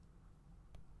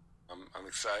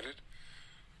excited.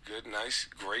 Good, nice,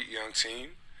 great young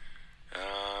team.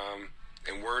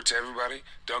 And word to everybody,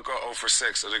 don't go 0 for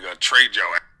 6 or they're going to trade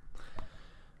your ass.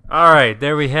 All right,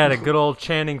 there we had a good old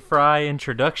Channing Frye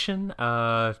introduction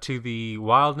to the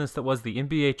wildness that was the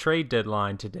NBA trade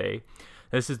deadline today.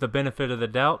 This is the benefit of the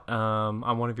doubt.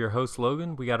 I'm one of your hosts,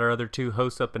 Logan. We got our other two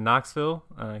hosts up in Knoxville.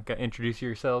 Introduce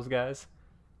yourselves, guys.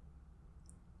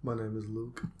 My name is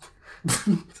Luke.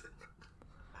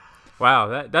 Wow,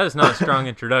 that is not a strong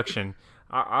introduction.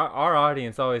 Our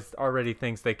audience already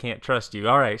thinks they can't trust you.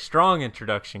 All right, strong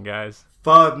introduction, guys.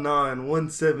 5'9",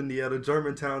 170 out of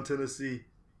Germantown, Tennessee.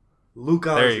 Luke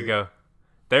Isaac.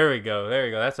 There we go.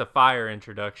 That's a fire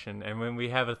introduction. And when we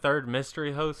have a third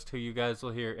mystery host who you guys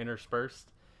will hear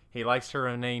interspersed, he likes to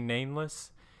remain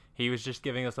nameless. He was just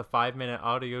giving us a 5-minute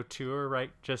audio tour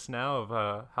right just now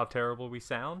of how terrible we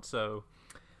sound. So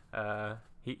the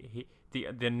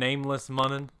nameless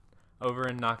Munnin over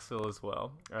in Knoxville as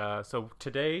well. So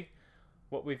today,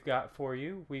 what we've got for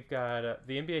you, we've got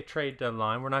the NBA trade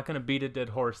deadline. We're not going to beat a dead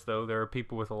horse, though. There are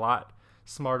people with a lot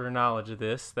smarter knowledge of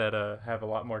this that have a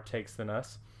lot more takes than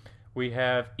us. We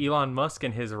have Elon Musk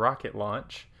and his rocket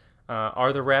launch.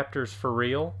 Are the Raptors for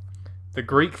real? The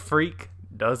Greek Freak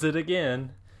does it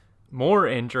again. More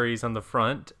injuries on the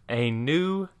front. A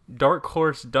new Dark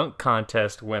Horse Dunk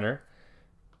Contest winner.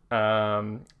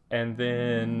 And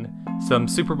then some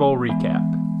Super Bowl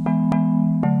recap.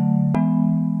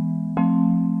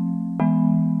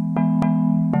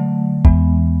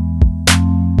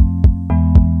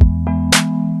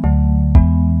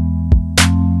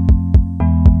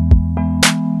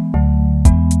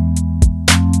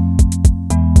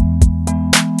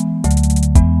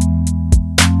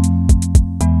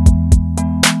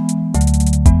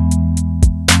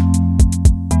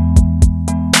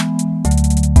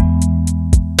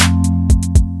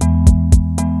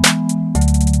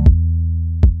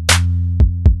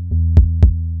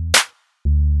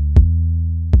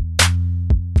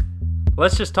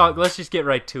 Let's just get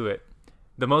right to it.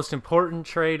 The most important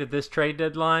trade of this trade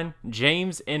deadline,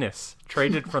 James Ennis,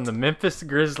 traded from the Memphis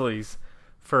Grizzlies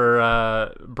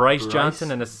for Bryce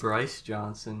Johnson. Bryce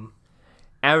Johnson.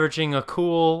 Averaging a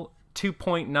cool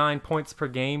 2.9 points per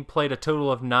game, played a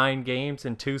total of 9 games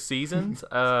in 2 seasons.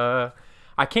 I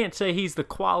can't say he's the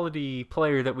quality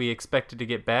player that we expected to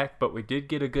get back, but we did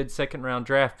get a good second-round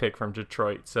draft pick from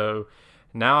Detroit, so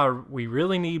now we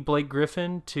really need Blake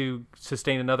Griffin to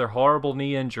sustain another horrible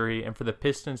knee injury and for the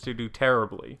Pistons to do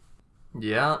terribly.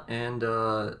 Yeah, and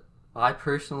I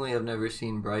personally have never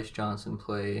seen Bryce Johnson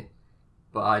play,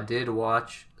 but I did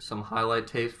watch some highlight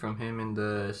tapes from him in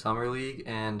the Summer League,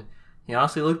 and he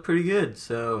honestly looked pretty good.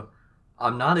 So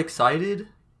I'm not excited,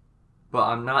 but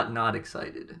I'm not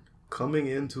excited. Coming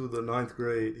into the 9th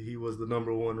grade, he was the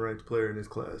number 1 ranked player in his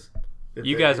class.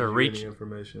 You guys are reaching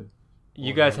information.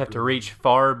 You guys have to reach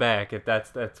far back if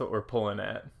that's what we're pulling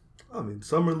at. I mean,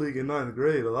 Summer League in 9th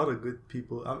grade, a lot of good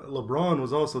people. LeBron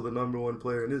was also the number 1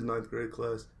 player in his 9th grade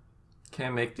class.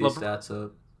 Can't make these stats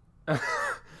up.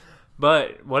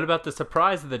 But what about the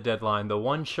surprise of the deadline? The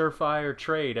one surefire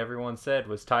trade everyone said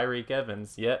was Tyreke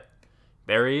Evans. Yet,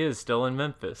 there he is, still in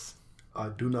Memphis. I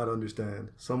do not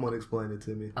understand. Someone explain it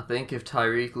to me. I think if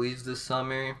Tyreke leaves this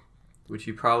summer, which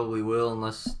he probably will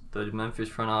unless the Memphis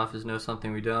front office knows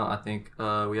something we don't, I think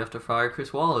we have to fire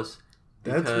Chris Wallace.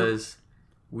 Because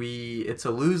it's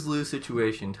a lose-lose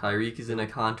situation. Tyreke is in a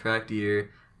contract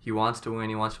year. He wants to win.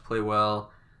 He wants to play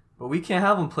well. But we can't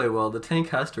have him play well. The tank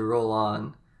has to roll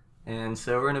on. And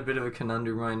so we're in a bit of a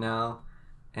conundrum right now.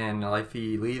 And if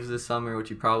he leaves this summer, which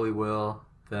he probably will,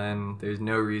 then there's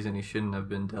no reason he shouldn't have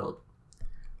been dealt.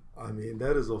 I mean,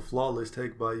 that is a flawless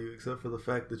take by you, except for the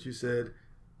fact that you said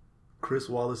Chris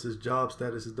Wallace's job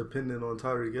status is dependent on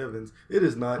Tyreke Evans. It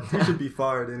is not. He should be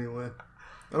fired anyway.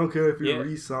 I don't care if you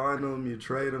re-sign him, you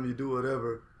trade him, you do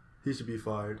whatever. He should be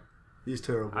fired. He's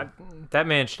terrible. That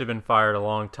man should have been fired a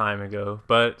long time ago.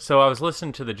 But so I was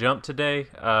listening to The Jump today,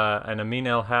 and Amin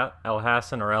El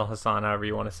Hassan, or El Hassan, however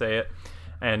you want to say it,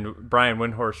 and Brian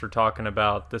Windhorst were talking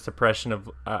about the suppression of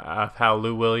how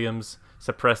Lou Williams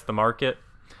suppressed the market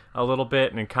a little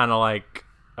bit and kind of like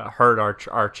hurt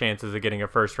our chances of getting a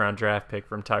first-round draft pick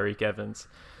from Tyreke Evans.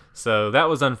 So that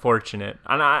was unfortunate.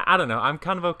 And I don't know. I'm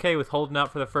kind of okay with holding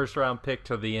out for the first-round pick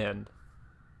till the end.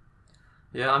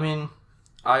 Yeah, I mean,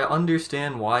 I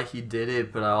understand why he did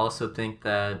it, but I also think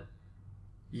that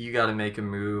you got to make a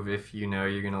move if you know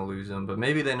you're going to lose him. But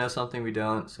maybe they know something we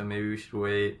don't, so maybe we should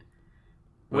wait.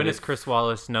 When has Chris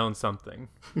Wallace known something?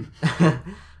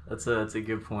 That's a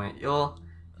good point.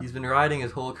 He's been riding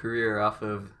his whole career off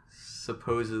of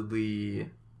supposedly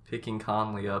picking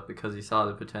Conley up because he saw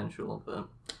the potential. But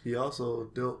he also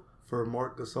dealt for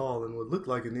Marc Gasol in what looked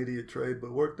like an idiot trade,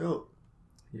 but worked out.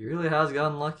 He really has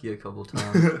gotten lucky a couple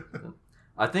times.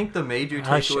 I think the major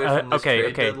takeaway from this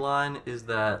trade deadline is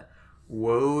that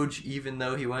Woj, even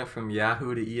though he went from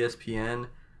Yahoo to ESPN,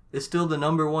 is still the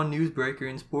number one newsbreaker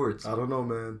in sports. I don't know,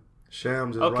 man.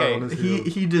 Shams is right on his heel.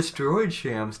 He destroyed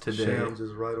Shams today. Shams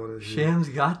is right on his heel. Shams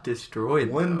got destroyed.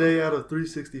 One day out of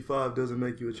 365 doesn't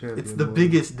make you a champion. It's the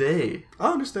biggest day.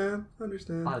 I understand.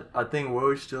 I think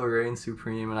Woj still reigns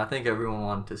supreme, and I think everyone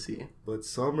wanted to see. But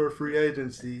summer free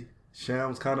agency,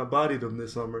 Shams kind of bodied him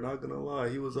this summer. Not gonna lie,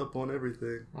 he was up on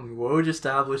everything. I mean, Woj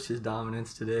established his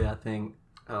dominance today. I think.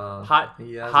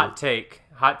 Hot take.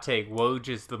 Woj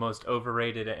is the most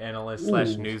overrated analyst /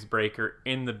 newsbreaker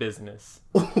in the business.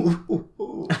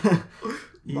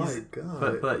 My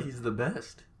God! But he's the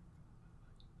best.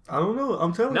 I don't know.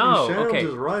 I'm telling you, Shams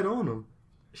is right on him.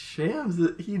 Shams,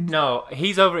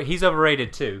 he's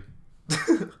overrated too.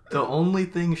 The only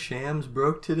thing Shams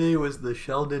broke today was the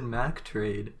Sheldon Mack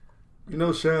trade. You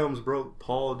know, Shams broke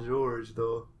Paul George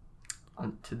though.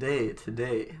 Today.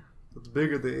 It's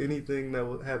bigger than anything that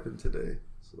would happen today.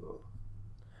 So,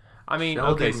 I mean,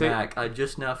 Sheldon Mack. I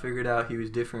just now figured out he was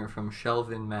different from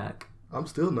Shelvin Mack. I'm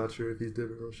still not sure if he's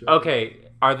different from Sheldon. Okay,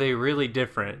 are they really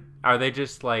different? Are they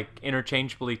just like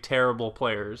interchangeably terrible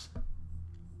players?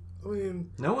 I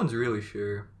mean, no one's really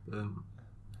sure, but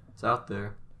it's out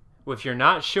there. Well, if you're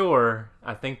not sure,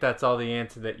 I think that's all the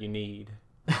answer that you need.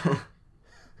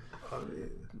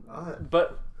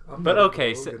 But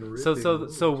okay, so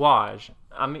Woj.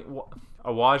 I mean,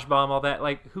 a Woj bomb, all that.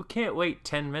 Like, who can't wait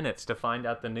 10 minutes to find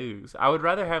out the news? I would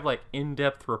rather have like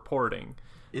in-depth reporting.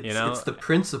 It's the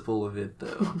principle of it,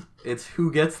 though. It's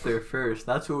who gets there first.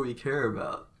 That's what we care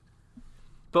about.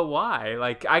 But why?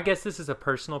 Like, I guess this is a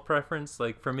personal preference.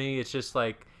 Like, for me, it's just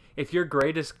like, if your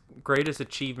greatest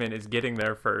achievement is getting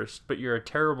there first, but you're a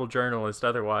terrible journalist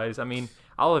otherwise, I mean,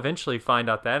 I'll eventually find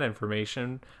out that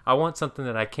information. I want something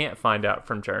that I can't find out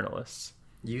from journalists.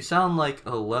 You sound like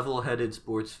a level-headed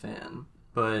sports fan,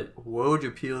 but Woj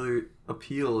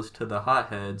appeals to the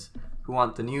hotheads who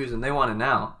want the news, and they want it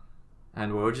now.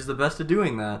 And Woj is the best at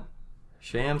doing that.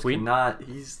 Shams cannot.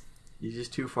 He's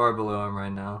just too far below him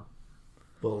right now.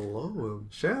 Below him?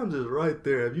 Shams is right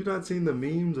there. Have you not seen the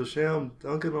memes of Shams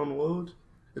dunking on Woj?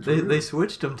 They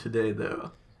switched him today,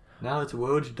 though. Now it's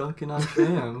Woj dunking on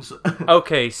Shams.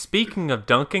 Okay, speaking of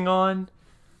dunking on,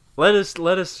 let's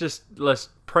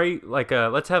pray,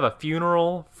 let's have a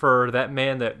funeral for that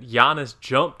man that Giannis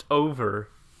jumped over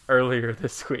earlier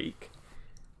this week.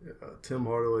 Tim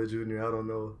Hardaway Jr. I don't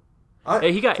know.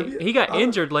 He got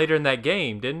injured later in that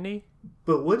game, didn't he?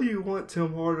 But what do you want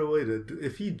Tim Hardaway to do?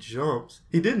 If he jumps,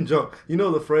 he didn't jump. You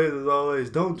know the phrase is always,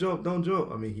 don't jump, don't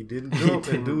jump. I mean, he didn't jump,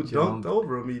 and dude dunked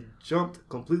over him. He jumped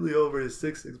completely over his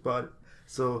 6'6" body.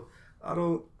 So,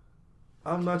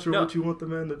 I'm not sure what you want the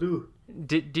man to do.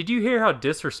 Did you hear how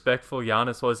disrespectful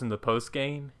Giannis was in the post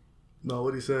game? No,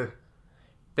 what'd he say?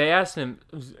 They asked him,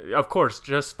 of course,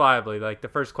 justifiably, like the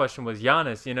first question was,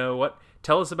 Giannis, you know what?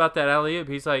 Tell us about that alley-oop.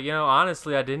 He's like,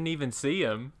 honestly, I didn't even see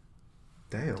him.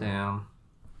 Damn.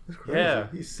 That's crazy. Yeah.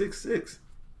 He's 6'6".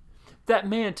 That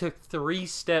man took 3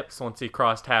 steps once he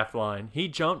crossed half line. He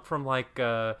jumped from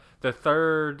the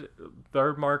third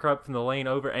marker up from the lane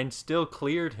over and still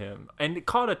cleared him. And it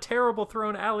caught a terrible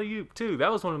thrown alley-oop, too.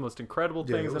 That was one of the most incredible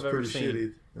things I've ever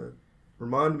seen. Shitty.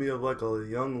 Reminded me of like a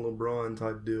young LeBron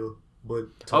type deal,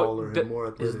 but taller and more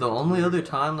athletic. Is the only other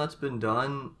time that's been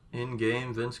done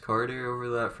in-game Vince Carter over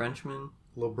that Frenchman?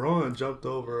 LeBron jumped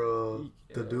over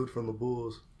the dude from the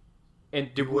Bulls. In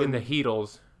the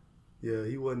Heatles. Yeah,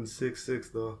 he wasn't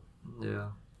 6'6" though. Yeah.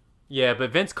 Yeah,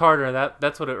 but Vince Carter,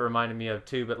 that's what it reminded me of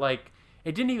too. But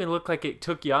it didn't even look like it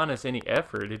took Giannis any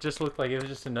effort. It just looked like it was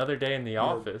just another day in the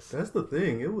office. That's the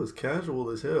thing. It was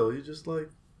casual as hell. He just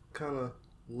kind of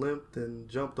limped and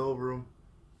jumped over him.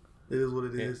 It is what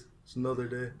it is. It's another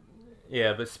day.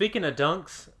 Yeah, but speaking of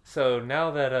dunks, so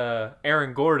now that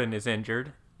Aaron Gordon is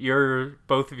injured,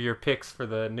 both of your picks for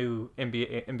the new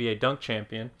NBA dunk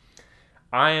champion.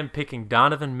 I am picking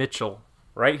Donovan Mitchell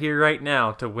right here, right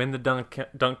now, to win the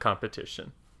dunk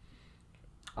competition.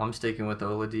 I'm sticking with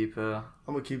Oladipo.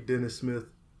 I'm going to keep Dennis Smith.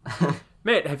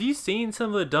 Man, have you seen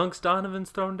some of the dunks Donovan's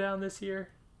thrown down this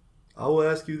year? I will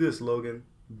ask you this, Logan.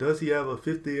 Does he have a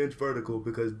 50-inch vertical?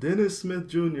 Because Dennis Smith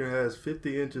Jr. has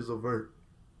 50 inches of vert.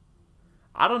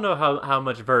 I don't know how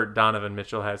much vert Donovan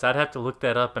Mitchell has. I'd have to look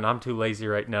that up, and I'm too lazy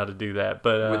right now to do that.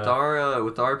 But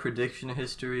with our prediction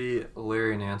history,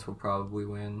 Larry Nance will probably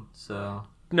win. So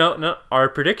no, our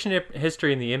prediction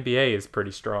history in the NBA is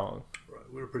pretty strong. Right,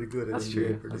 we're pretty good at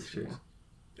NBA predictions. That's true.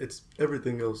 It's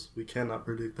everything else we cannot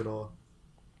predict at all.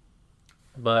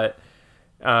 But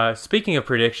Speaking of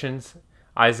predictions,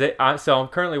 so I'm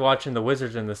currently watching the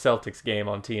Wizards and the Celtics game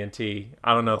on TNT.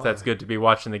 I don't know if that's good to be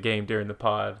watching the game during the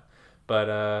pod,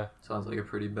 but sounds like a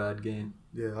pretty bad game.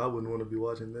 Yeah, I wouldn't want to be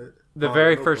watching that. The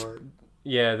very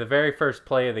first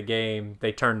play of the game,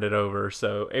 they turned it over.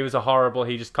 So it was a horrible.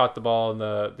 He just caught the ball in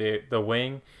the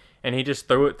wing, and he just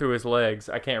threw it through his legs.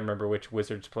 I can't remember which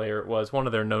Wizards player it was. One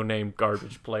of their no-name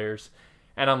garbage players.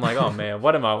 And I'm like, oh man,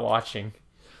 what am I watching?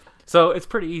 So it's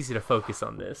pretty easy to focus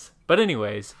on this. But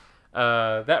anyways,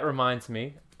 that reminds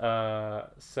me.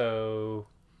 So,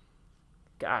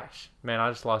 gosh, man, I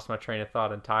just lost my train of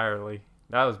thought entirely.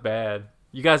 That was bad.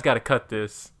 You guys got to cut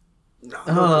this.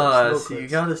 No So you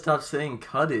gotta stop saying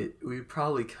cut it. We'd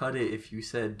probably cut it if you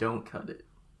said don't cut it.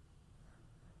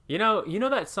 You know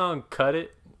that song "Cut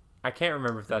It"? I can't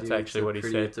remember if that's actually what he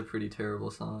said. It's a pretty terrible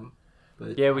song.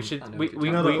 But yeah, we should.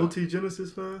 You're not an OT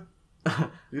Genesis fan?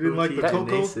 You didn't like the Coco?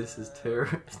 Genesis is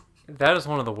terrible. That is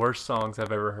one of the worst songs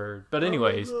I've ever heard. But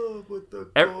anyways,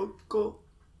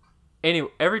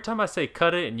 every time I say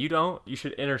 "cut it" and you don't, you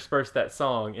should intersperse that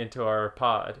song into our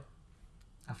pod.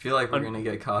 I feel like we're gonna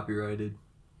get copyrighted.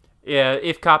 Yeah,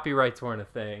 if copyrights weren't a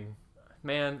thing.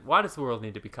 Man, why does the world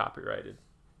need to be copyrighted?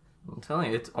 I'm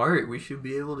telling you, it's art. We should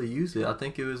be able to use it. I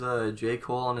think it was J.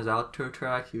 Cole on his outro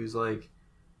track. He was like,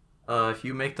 if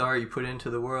you make the art you put it into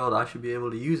the world, I should be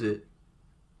able to use it.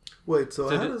 Wait, so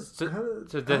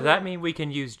does that mean we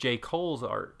can use J. Cole's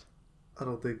art? I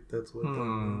don't think that's what that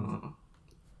means.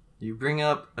 You bring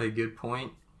up a good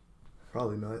point.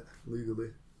 Probably not,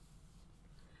 legally.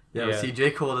 Yeah, see,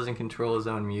 J. Cole doesn't control his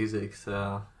own music,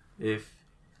 so if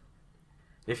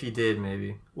he did,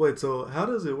 maybe. Wait, so how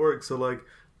does it work? So, like,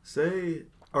 say,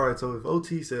 alright, so if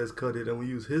OT says cut it and we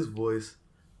use his voice,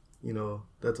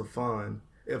 that's a fine.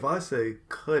 If I say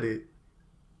cut it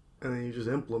and then you just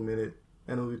implement it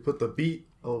and then we put the beat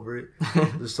over it,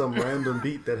 there's some random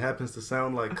beat that happens to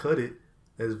sound like cut it,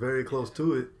 that's very close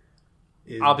to it.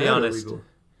 I'll be honest. Illegal?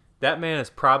 That man is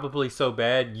probably so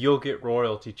bad you'll get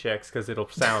royalty checks because it'll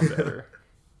sound better.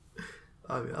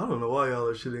 I mean, I don't know why y'all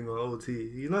are shitting on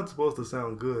OT. He's not supposed to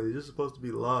sound good. He's just supposed to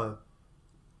be live.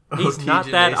 He's OT not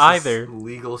that either.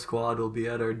 Legal squad will be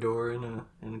at our door in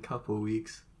a couple of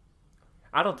weeks.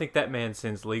 I don't think that man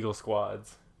sends legal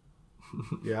squads.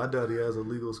 Yeah, I doubt he has a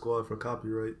legal squad for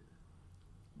copyright.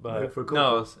 But for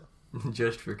no,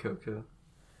 just for Coco.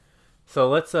 So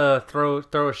let's throw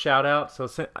a shout out. So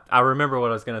I remember what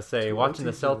I was gonna say. Watching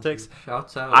the Celtics.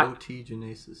 Shouts out OT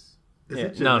Genesis.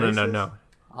 No.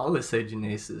 I always say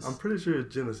Genesis. I'm pretty sure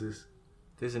it's Genesis.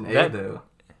 There's an A though.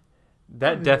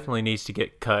 That definitely needs to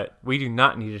get cut. We do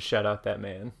not need to shout out that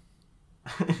man.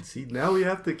 See, now we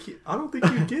have to I don't think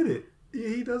you get it.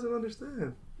 He doesn't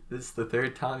understand. This is the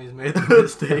third time he's made the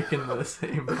mistake in the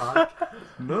same podcast.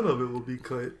 None of it will be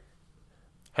cut.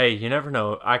 Hey, you never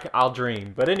know. I'll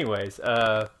dream. But anyways,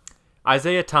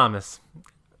 Isaiah Thomas,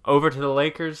 over to the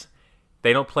Lakers.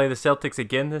 They don't play the Celtics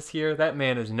again this year. That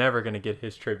man is never going to get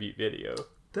his tribute video.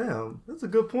 Damn, that's a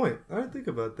good point. I didn't think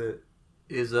about that.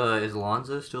 Is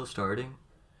Lonzo still starting?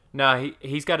 No,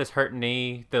 he's got his hurt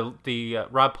knee. The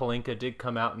Rob Pelinka did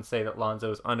come out and say that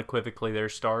Lonzo is unequivocally their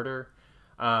starter.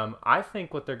 I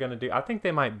think what they're going to do, I think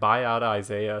they might buy out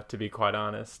Isaiah, to be quite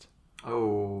honest.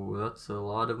 Oh, that's a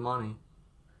lot of money.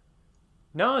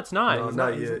 No, it's not. No,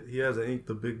 not yet. He hasn't inked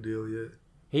the big deal yet.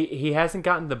 He hasn't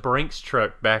gotten the Brinks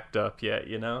truck backed up yet,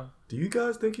 Do you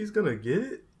guys think he's going to get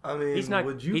it? I mean, he's not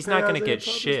going to get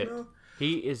shit. Now?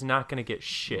 He is not going to get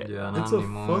shit. Yeah, not it's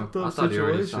anymore. A fucked up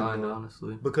situation, signed,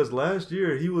 honestly. Because last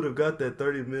year he would have got that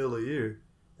 $30 million a year,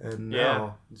 and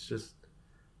now it's just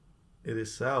it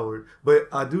is soured. But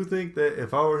I do think that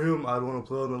if I were him, I'd want to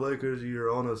play on the Lakers.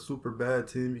 You're on a super bad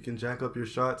team. You can jack up your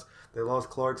shots. They lost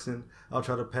Clarkson. I'll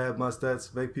try to pad my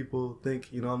stats, make people think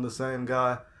I'm the same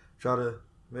guy. Try to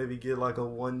maybe get like a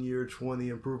 1 year 20,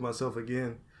 improve myself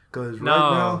again. Because right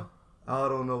now, I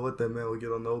don't know what that man would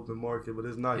get on the open market, but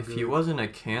it's not good. If he wasn't a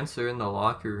cancer in the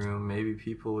locker room, maybe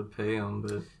people would pay him,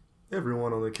 but...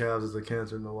 Everyone on the Cavs is a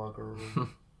cancer in the locker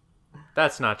room.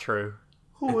 That's not true.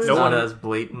 It's not as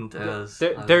blatant as...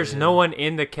 There's no one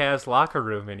in the Cavs locker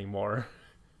room anymore.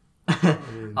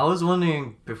 I was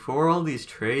wondering, before all these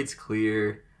trades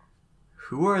clear,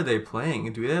 who are they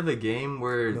playing? Do they have a game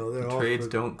where the trades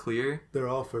don't clear? They're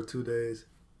off for 2 days.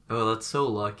 Oh, that's so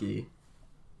lucky.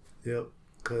 Yep,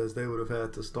 because they would have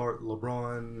had to start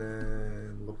LeBron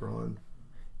and LeBron.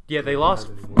 Yeah, they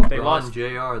lost. They lost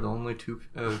JR, the only two.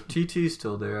 TT's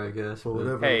still there, I guess.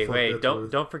 Hey, wait!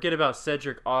 Don't forget about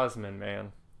Cedric Osman,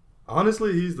 man.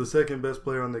 Honestly, he's the second best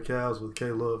player on the Cavs with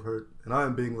K Love hurt, and I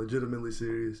am being legitimately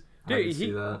serious. Dude, see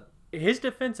that. his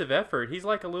defensive effort, he's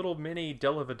like a little mini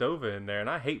Dellavedova in there, and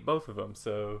I hate both of them.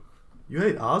 So, You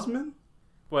hate Osman?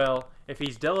 well, if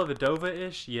he's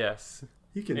Dellavedova-ish, yes.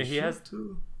 He can And shoot he has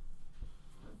too.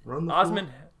 Run the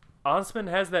Osman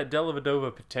has that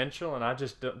Dellavedova potential, and I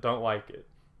just don't like it.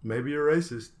 Maybe you're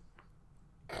racist.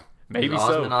 Maybe Is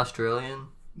so. Osman Australian?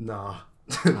 Nah.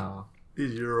 No.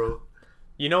 He's Euro.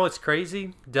 You know what's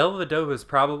crazy? Dellavedova is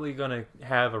probably going to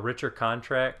have a richer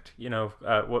contract,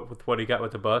 with what he got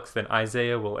with the Bucks than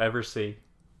Isaiah will ever see.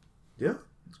 Yeah,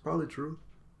 it's probably true.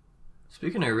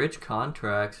 Speaking of rich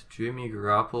contracts, Jimmy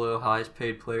Garoppolo, highest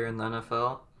paid player in the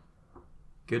NFL.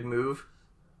 Good move.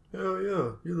 Hell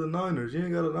yeah. You're the Niners. You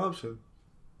ain't got an option.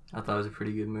 I thought it was a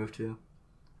pretty good move too.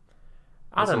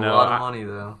 I don't That's know. a lot of money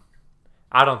though.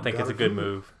 I don't think it's Gotta a good do it.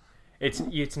 move.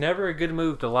 It's never a good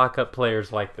move to lock up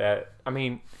players like that. I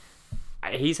mean,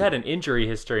 he's had an injury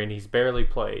history and he's barely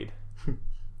played.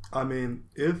 I mean,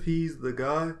 if he's the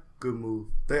guy, good move.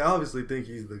 They obviously think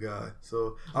he's the guy.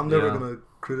 So I'm never Yeah. going to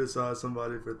criticize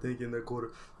somebody for thinking they're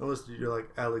quarter. Unless you're like,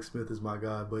 Alex Smith is my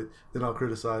guy. But then I'll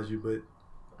criticize you. But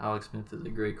Alex Smith is a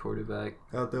great quarterback.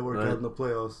 how'd that work Right. out in the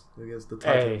playoffs against the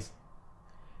Hey, Titans?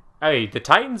 hey, the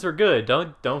Titans are good.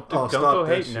 Don't Oh, go stop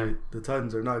that hating them. shit. The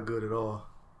Titans are not good at all.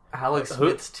 Alex Who-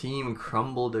 Smith's team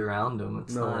crumbled around him.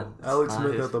 It's No, not. Alex it's not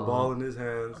Smith his had the fault. ball in his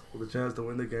hands with a chance to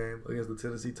win the game against the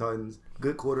Tennessee Titans.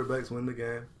 Good quarterbacks win the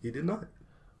game. He did not.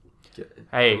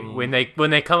 Hey, I mean, when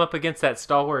they come up against that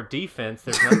stalwart defense,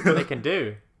 there's nothing they can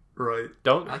do. Right.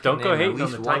 Don't I can don't go name hating at on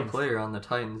least the one Titans. player on the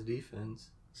Titans defense.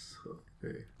 So,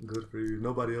 hey, good for you.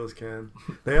 Nobody else can.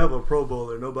 They have a Pro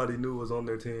Bowler nobody knew was on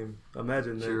their team.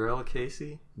 Imagine that. Jarrell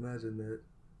Casey. Imagine that.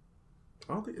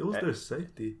 I don't think it was their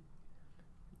safety.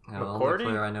 No, the only McCourty?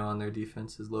 player I know on their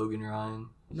defense is Logan Ryan.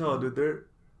 No, dude,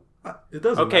 it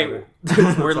doesn't Okay,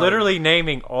 matter. we're literally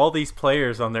naming all these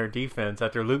players on their defense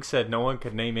after Luke said no one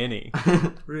could name any.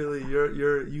 Really,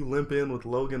 you limp in with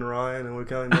Logan Ryan and we're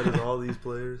counting that as all these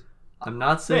players? I'm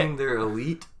not saying they're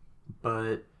elite,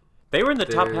 but They were in the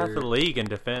top half of They're- the league in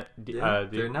defense.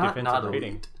 they're not defensive elite.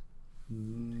 rating.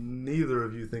 Neither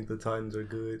of you think the Titans are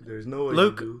good. There's no way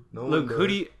Luke, you do. No one Luke,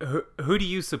 does. who do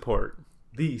you support?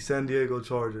 The San Diego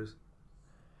Chargers.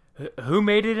 Who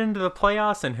made it into the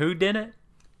playoffs and who didn't?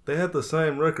 They had the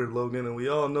same record, Logan, and we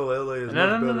all know LA is No,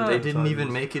 much no, better. no. than they the didn't even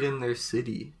Titans. make it in their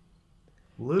city.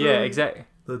 Literally, Yeah, exactly.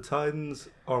 The Titans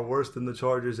are worse than the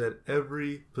Chargers at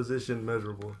every position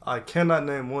measurable. I cannot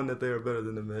name one that they are better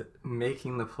than them at.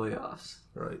 Making the playoffs.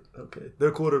 Right. Okay.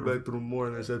 Their quarterback threw more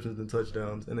interceptions than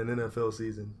touchdowns in an NFL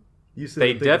season. You said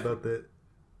They think about that.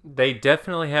 They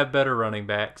definitely have better running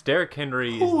backs. Derrick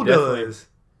Henry is Who definitely does?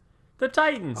 the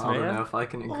Titans, I don't know man. if I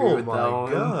can agree Oh with my that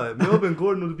one. God! Melvin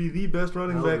Gordon would be the best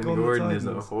running back Melvin on Gordon the is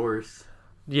Titans. a horse.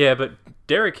 Yeah, but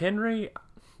Derrick Henry,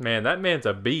 man, that man's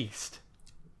a beast.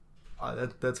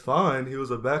 That's fine. He was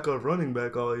a backup running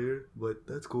back all year, but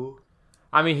that's cool.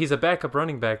 I mean, he's a backup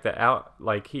running back that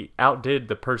he outdid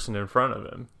the person in front of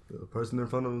him. The person in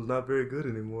front of him is not very good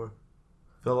anymore.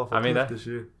 Fell off a I mean, cliff that- this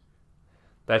year.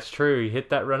 That's true. He hit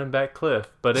that running back cliff.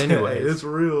 But anyway, It's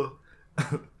real.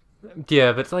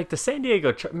 yeah, but it's like the San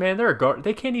Diego, man,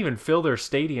 they can't even fill their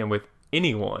stadium with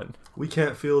anyone. We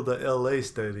can't fill the LA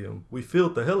stadium. We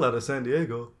filled the hell out of San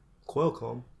Diego.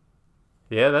 Qualcomm.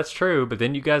 Yeah, that's true. But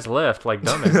then you guys left like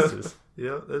dumbasses.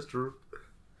 Yeah, that's true.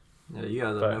 Yeah, you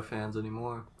guys But- have no fans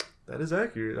anymore. That is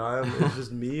accurate. It's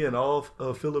just me and all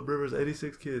of Phillip Rivers'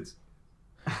 86 kids.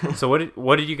 So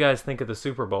what did you guys think of the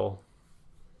Super Bowl?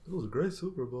 It was a great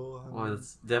Super Bowl. Well,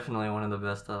 it's definitely one of the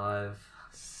best that I've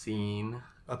seen.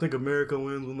 I think America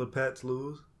wins when the Pats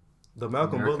lose. The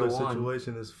Malcolm America Butler won.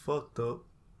 situation is fucked up.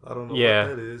 I don't know Yeah.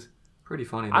 what that is. Pretty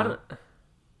funny, I though. don't,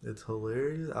 It's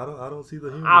hilarious. I don't see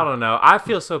the humor. I don't know. I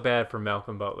feel so bad for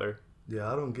Malcolm Butler.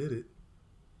 Yeah, I don't get it.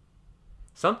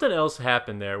 Something else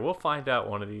happened there. We'll find out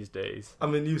one of these days. I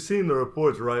mean, you've seen the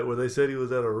reports, right, where they said he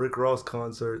was at a Rick Ross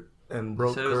concert and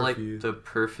broke So it was like curfew. the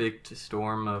perfect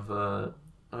storm of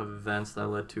events that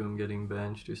led to him getting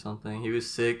benched or something. He was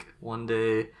sick one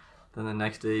day, then the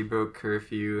next day he broke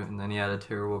curfew, and then he had a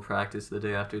terrible practice the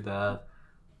day after that.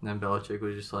 And then Belichick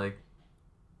was just like,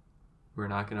 "We're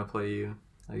not gonna play you,"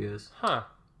 I guess. Huh.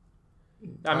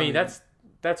 I mean, that's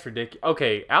ridiculous.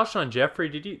 Okay, Alshon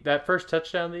Jeffrey, that first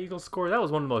touchdown the Eagles scored? That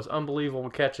was one of the most unbelievable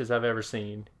catches I've ever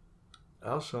seen.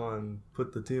 Alshon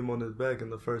put the team on his back in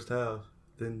the first half.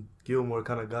 Then Gilmore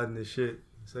kind of got in his shit in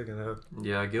the second half.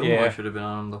 Yeah, Gilmore Yeah. should have been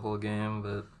on him the whole game,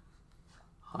 but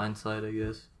hindsight, I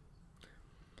guess.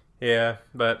 Yeah,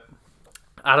 but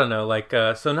I don't know. Like,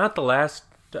 so not the last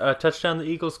touchdown the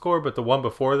Eagles scored, but the one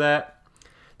before that.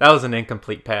 That was an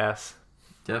incomplete pass.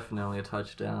 Definitely a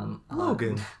touchdown.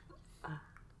 Logan.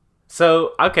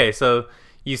 So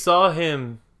you saw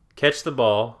him catch the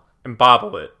ball and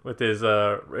bobble it with his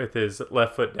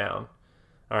left foot down.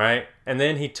 All right, and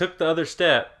then he took the other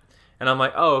step, and I'm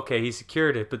like, oh, okay, he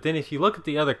secured it. But then if you look at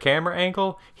the other camera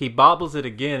angle, he bobbles it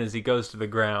again as he goes to the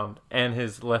ground, and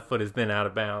his left foot is then out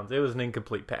of bounds. It was an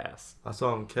incomplete pass. I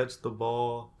saw him catch the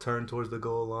ball, turn towards the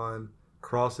goal line,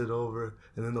 cross it over,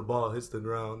 and then the ball hits the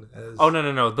ground. Oh,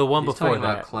 no. The one He's before talking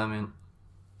that. about Clement.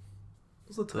 It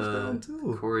was a touchdown,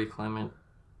 too. Corey Clement.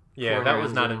 Yeah, Corey that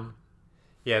was not Renzo.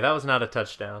 that was not a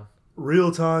touchdown.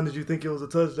 Real time, did you think it was a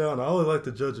touchdown? I always like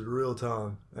to judge it real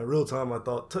time. At real time, I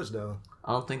thought touchdown.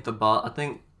 I don't think I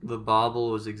think the bobble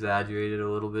was exaggerated a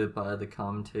little bit by the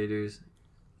commentators.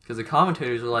 Because the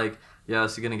commentators were like, yeah,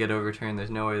 this is going to get overturned. There's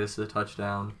no way this is a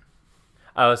touchdown.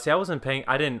 See,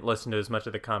 I didn't listen to as much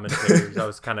of the commentators. I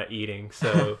was kind of eating.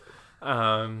 So,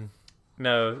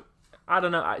 no, I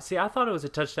don't know. I thought it was a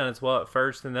touchdown as well at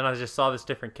first, and then I just saw this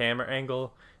different camera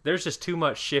angle. There's just too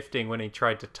much shifting when he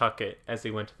tried to tuck it as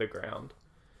he went to the ground.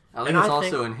 I think it's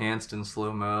also enhanced in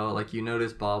slow-mo. Like, you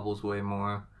notice bobbles way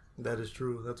more. That is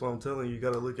true. That's why I'm telling you. You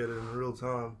got to look at it in real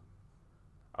time.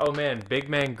 Oh, man, big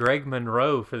man Greg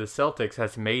Monroe for the Celtics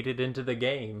has made it into the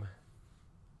game.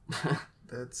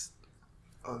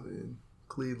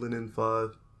 Cleveland in 5.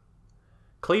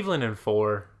 Cleveland in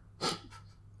 4.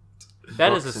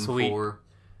 That is Bucks a in sweep. 4.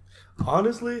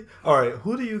 Honestly, all right,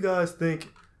 who do you guys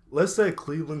think, let's say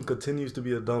Cleveland continues to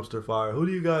be a dumpster fire. Who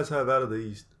do you guys have out of the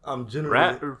East? I'm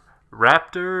generally...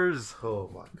 Raptors.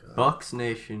 Oh, my God. Bucks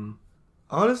Nation.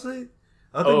 Honestly,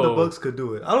 I think the Bucks could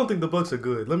do it. I don't think the Bucks are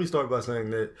good. Let me start by saying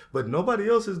that. But nobody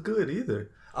else is good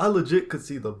either. I legit could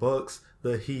see the Bucks,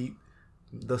 the Heat,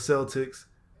 the Celtics,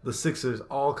 the Sixers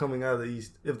all coming out of the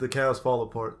East if the Cavs fall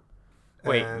apart.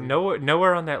 Wait,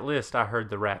 nowhere on that list I heard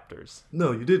the Raptors.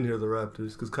 No, you didn't hear the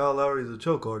Raptors because Kyle Lowry is a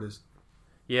choke artist.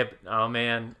 Yep. Oh,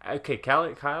 man. Okay,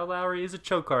 Kyle Lowry is a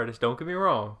choke artist. Don't get me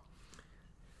wrong.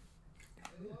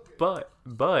 But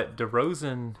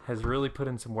DeRozan has really put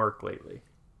in some work lately.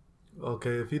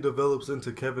 Okay, if he develops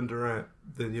into Kevin Durant,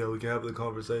 then yeah, we can have the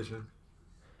conversation.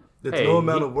 There's no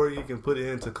amount of work you can put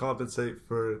in to compensate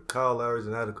for Kyle Lowry's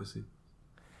inadequacy.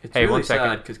 It's really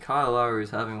sad because Kyle Lowry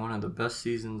is having one of the best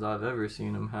seasons I've ever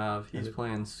seen him have. He's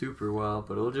playing super well,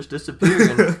 but it'll just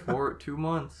disappear in 2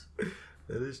 months.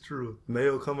 That is true. May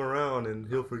will come around and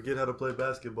he'll forget how to play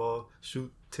basketball,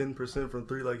 shoot 10% from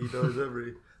 3 like he does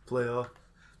every playoff.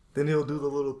 Then he'll do the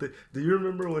little thing. Do you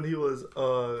remember when he was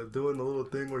doing the little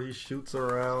thing where he shoots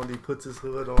around, he puts his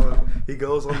hood on, he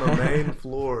goes on the main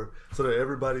floor so that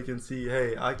everybody can see,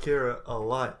 hey, I care a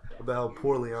lot about how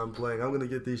poorly I'm playing. I'm going to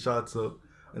get these shots up.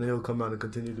 And he'll come out and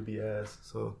continue to be ass.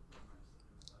 So,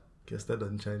 guess that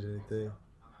doesn't change anything.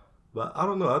 But I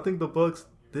don't know. I think the Bucks.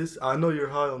 I know you're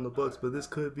high on the Bucks, but this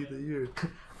could be the year.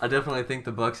 I definitely think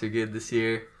the Bucks are good this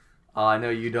year. I know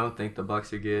you don't think the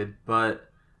Bucks are good, but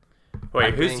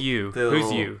wait, who's you?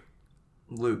 Who's you?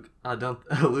 Luke.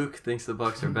 Luke thinks the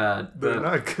Bucks are bad. They're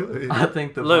not good. I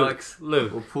think the Bucks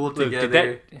will pull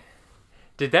together.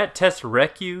 Did that test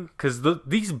wreck you? Because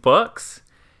these Bucks.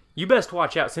 You best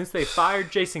watch out. Since they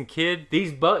fired Jason Kidd,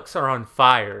 these Bucks are on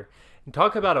fire. And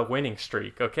talk about a winning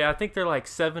streak, okay? I think they're like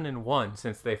 7-1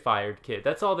 since they fired Kidd.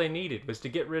 That's all they needed was to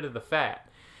get rid of the fat.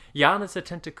 Giannis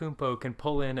Antetokounmpo can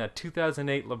pull in a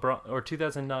 2008 LeBron or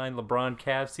 2009 LeBron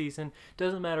Cavs season.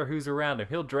 Doesn't matter who's around him.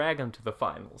 He'll drag them to the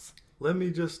finals. Let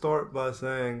me just start by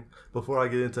saying, before I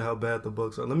get into how bad the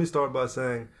Bucks are, let me start by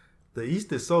saying the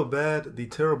East is so bad, the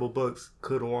terrible Bucks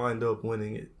could wind up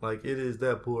winning it. Like, it is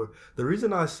that poor. The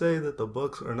reason I say that the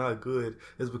Bucks are not good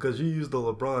is because you used the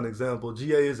LeBron example.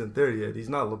 GA isn't there yet. He's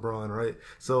not LeBron, right?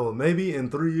 So maybe in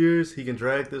 3 years he can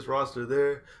drag this roster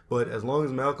there. But as long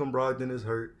as Malcolm Brogdon is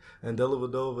hurt and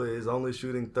Dellavedova is only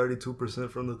shooting 32%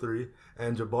 from the 3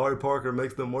 and Jabari Parker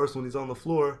makes them worse when he's on the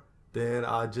floor, then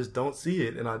I just don't see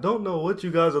it. And I don't know what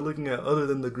you guys are looking at other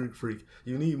than the Greek Freak.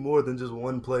 You need more than just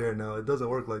one player now. It doesn't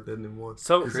work like that anymore.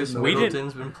 So Chris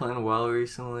Middleton's been playing well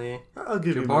recently. I'll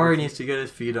give you Jabari needs to get his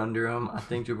feet under him. I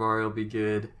think Jabari will be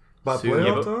good. By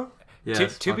playoff time?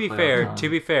 Yes, to be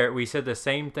fair, we said the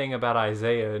same thing about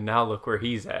Isaiah, and now look where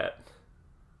he's at.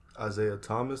 Isaiah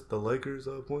Thomas, the Lakers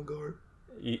point guard?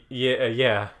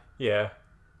 Yeah.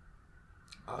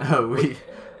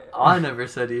 I never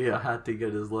said he had to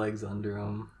get his legs under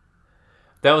him.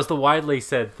 That was the widely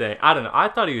said thing. I don't know. I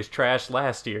thought he was trash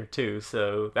last year, too,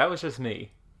 so that was just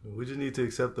me. We just need to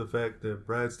accept the fact that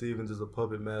Brad Stevens is a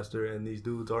puppet master, and these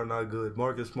dudes are not good.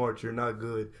 Marcus Smart, you're not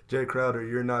good. Jay Crowder,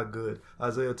 you're not good.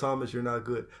 Isaiah Thomas, you're not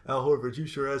good. Al Horford, you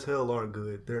sure as hell aren't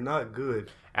good. They're not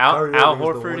good. Al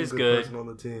Horford is good. Person on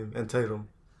the team, and Tatum.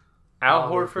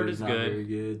 Al Horford is not good. very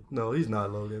good. No, he's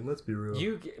not, Logan. Let's be real.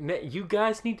 You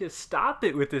guys need to stop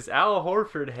it with this Al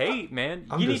Horford hate, man.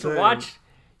 I'm You need just to saying, watch.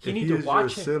 You if need he to is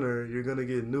watch your him. center, you're gonna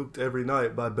get nuked every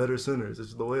night by better centers.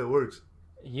 It's the way it works.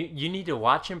 You need to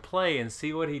watch him play and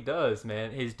see what he does,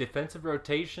 man. His defensive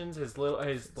rotations, his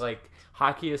like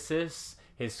hockey assists,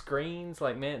 his screens,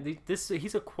 like man,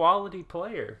 he's a quality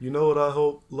player. You know what I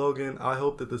hope, Logan? I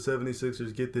hope that the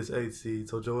 76ers get this 8th seed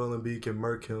so Joel Embiid can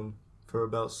murk him for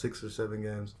about 6 or 7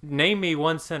 games. Name me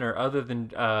one center other than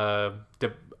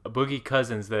Boogie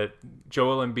Cousins that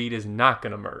Joel Embiid is not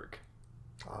gonna murk.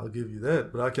 I'll give you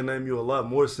that, but I can name you a lot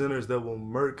more centers that will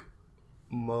murk.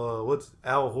 What's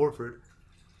Al Horford?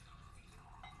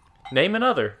 Name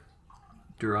another.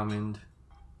 Drummond.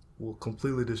 Will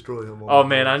completely destroy him. Oh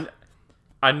man,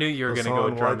 I knew you were gonna go Hassan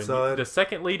with Drummond. Whiteside. The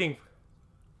second leading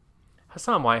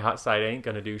Hassan Whiteside ain't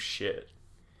gonna do shit.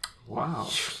 Wow.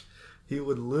 He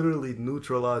would literally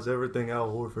neutralize everything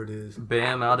Al Horford is.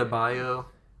 Bam Adebayo.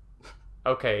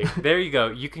 Okay, there you go.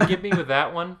 You can get me with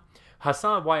that one.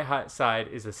 Hassan Whiteside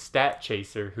is a stat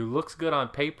chaser who looks good on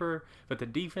paper, but the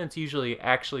defense usually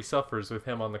actually suffers with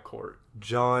him on the court.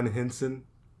 John Henson.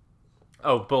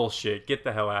 Oh, bullshit. Get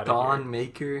the hell out of Don here.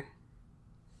 Maker.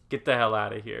 Get the hell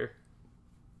out of here.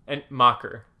 And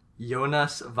Mocker.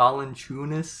 Jonas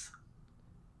Valanciunas.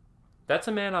 That's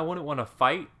a man I wouldn't want to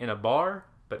fight in a bar,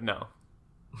 but no.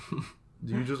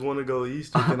 Do you just want to go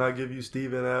east, or can I give you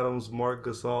Steven Adams, Mark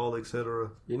Gasol, etc.?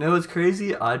 You know what's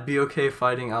crazy? I'd be okay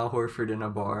fighting Al Horford in a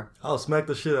bar. I'll smack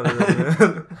the shit out of that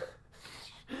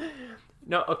man.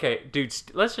 No, okay, dude,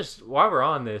 let's just, while we're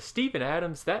on this, Steven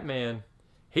Adams, that man,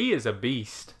 he is a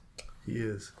beast. He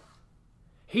is.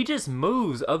 He just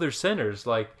moves other centers.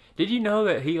 Like, did you know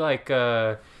that he,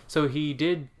 so he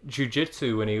did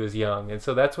jiu-jitsu when he was young, and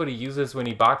so that's what he uses when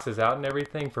he boxes out and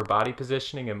everything for body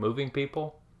positioning and moving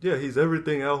people? Yeah, he's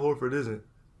everything Al Horford isn't.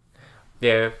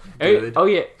 Yeah. Good. Oh,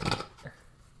 yeah.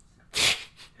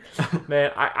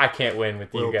 Man, I can't win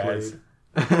with you Well guys.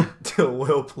 played.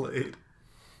 Well played.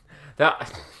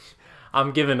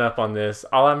 I'm giving up on this.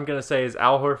 All I'm going to say is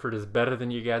Al Horford is better than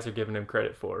you guys are giving him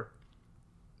credit for.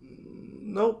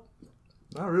 Nope.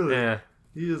 Not really. Yeah.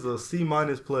 He is a C-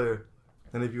 player.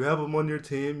 And if you have him on your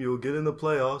team, you'll get in the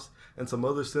playoffs, and some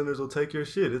other centers will take your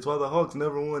shit. It's why the Hawks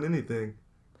never won anything.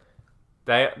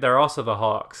 They're also the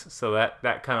Hawks, so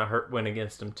that kind of went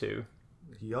against him too.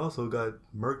 He also got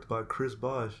murked by Chris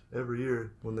Bosh every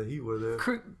year when the Heat were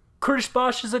there. Chris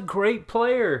Bosh is a great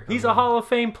player. He's a Hall of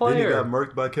Fame player. Then he got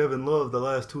murked by Kevin Love the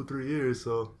last 2-3 years,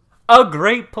 so A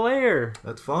great player.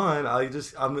 that's fine.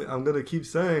 I'm gonna keep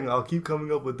saying, I'll keep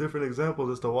coming up with different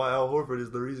examples as to why Al Horford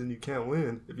is the reason you can't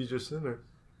win if he's your center.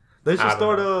 They should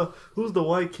start who's the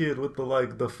white kid with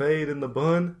the fade and the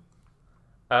bun?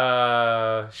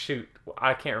 Shoot,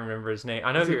 I can't remember his name.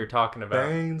 I know who you're talking about.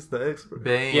 Baines, the expert.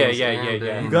 Baines. Yeah.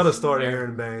 Baines. You gotta start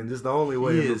Aaron Baines. It's the only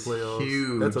way He in the is playoffs.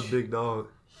 huge. That's a big dog.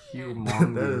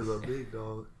 Humongous. That is a big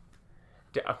dog.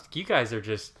 You guys are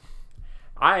just.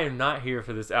 I am not here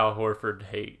for this Al Horford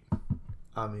hate.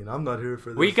 I mean, I'm not here for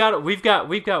this. We've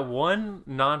got one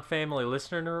non-family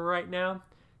listener right now.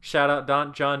 Shout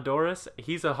out John Doris.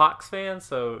 He's a Hawks fan,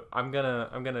 so I'm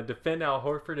gonna defend Al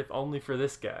Horford if only for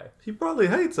this guy. He probably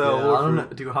hates Al Yeah, Horford. I don't know.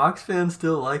 Do Hawks fans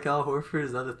still like Al Horford?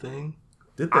 Is that a thing?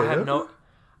 Did they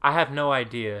I have no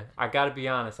idea. I gotta be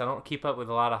honest. I don't keep up with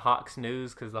a lot of Hawks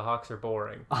news because the Hawks are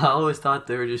boring. I always thought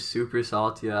they were just super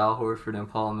salty at Al Horford and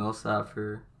Paul Millsap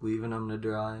for leaving them to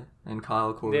dry, and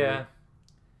Kyle Korver. Yeah,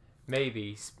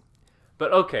 maybe.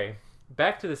 But okay,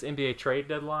 back to this NBA trade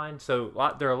deadline. So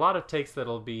there are a lot of takes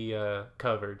that'll be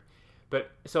covered. But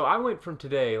so I went from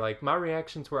today, like my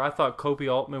reactions were I thought Kobe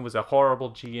Altman was a horrible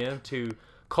GM to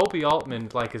Kobe Altman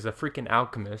is a freaking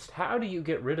alchemist. How do you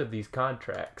get rid of these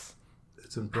contracts?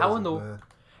 It's impressive, man.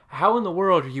 How in the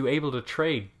world are you able to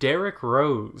trade Derrick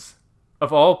Rose,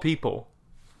 of all people?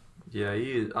 Yeah,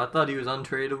 I thought he was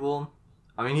untradeable.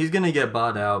 I mean, he's gonna get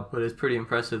bought out, but it's pretty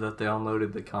impressive that they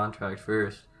unloaded the contract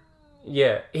first.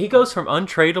 Yeah, he goes from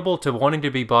untradeable to wanting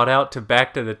to be bought out to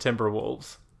back to the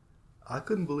Timberwolves. I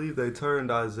couldn't believe they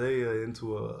turned Isaiah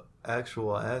into a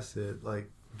actual asset. Like,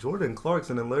 Jordan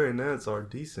Clarkson and Larry Nance are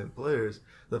decent players.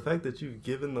 The fact that you've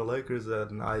given the Lakers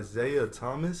an Isaiah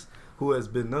Thomas, who has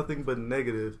been nothing but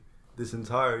negative this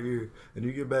entire year, and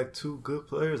you get back 2 good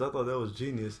players, I thought that was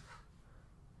genius.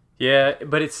 Yeah,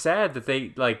 but it's sad that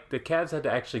the Cavs had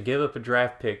to actually give up a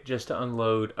draft pick just to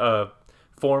unload a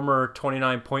former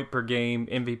 29 point per game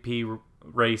MVP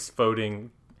race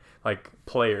voting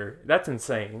player. That's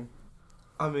insane.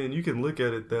 I mean, you can look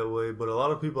at it that way, but a lot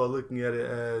of people are looking at it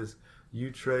as you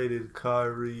traded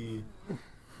Kyrie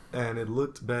and it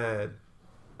looked bad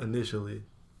initially.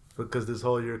 because this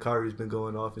whole year Kyrie's been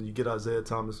going off, and you get Isaiah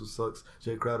Thomas, who sucks,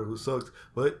 Jay Crowder, who sucks,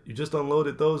 but you just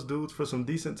unloaded those dudes for some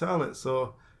decent talent.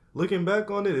 So looking back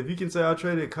on it, if you can say I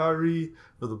traded Kyrie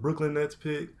for the Brooklyn Nets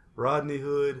pick, Rodney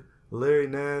Hood, Larry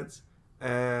Nance,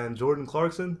 and Jordan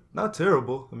Clarkson, not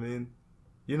terrible. I mean,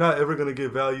 you're not ever going to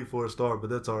get value for a star, but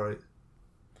that's all right.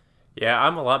 Yeah,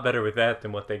 I'm a lot better with that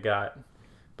than what they got.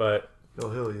 But oh,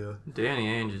 hell yeah. Danny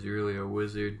Ainge is really a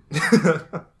wizard.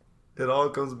 It all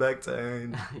comes back to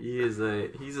Ainge.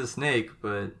 He's a snake,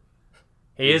 but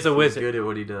he is a wizard. He's good at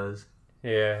what he does.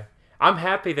 Yeah. I'm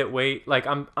happy that Wade, like,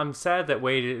 I'm sad that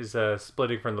Wade is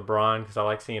splitting from LeBron because I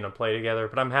like seeing them play together,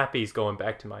 but I'm happy he's going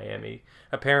back to Miami.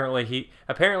 Apparently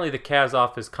the Cavs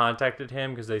office contacted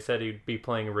him because they said he'd be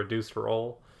playing a reduced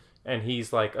role, and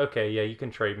he's like, okay, yeah, you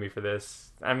can trade me for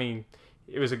this. I mean,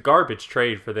 it was a garbage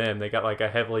trade for them. They got like a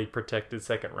heavily protected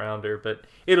second rounder, but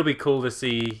it'll be cool to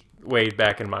see Wade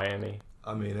back in Miami.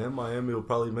 I mean, and Miami will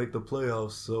probably make the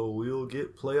playoffs, so we'll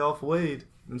get playoff Wade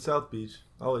in South Beach.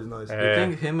 Always nice. You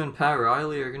think him and Pat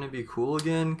Riley are going to be cool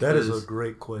again? That is a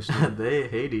great question. They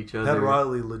hate each other. Pat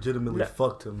Riley legitimately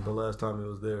fucked him the last time he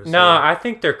was there. So. No, I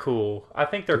think they're cool. I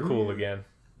think they're cool again.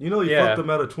 You know, he fucked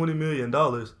them out of $20 million.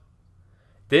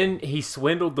 Then he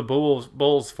swindled the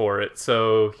Bulls for it,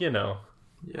 so, you know.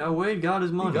 Yeah, Wade got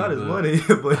his money. He got his money,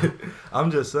 but I'm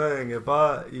just saying,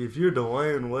 if you're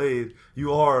Dwayne Wade,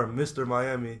 you are Mr.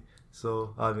 Miami.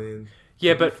 So, I mean...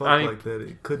 Yeah, but I mean, like that,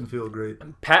 it couldn't feel great.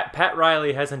 Pat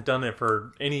Riley hasn't done it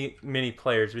for many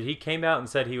players, but he came out and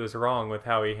said he was wrong with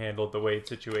how he handled the Wade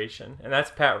situation, and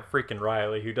that's Pat freaking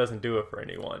Riley, who doesn't do it for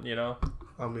anyone, you know.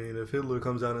 I mean, if Hitler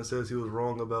comes out and says he was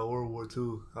wrong about World War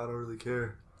II, I don't really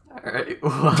care. All right,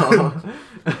 well,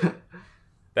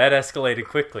 that escalated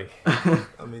quickly.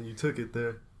 I mean, you took it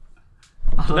there.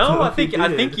 No, I think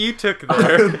you took it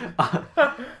there.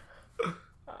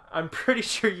 I'm pretty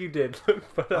sure you did.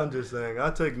 But I'm just saying, I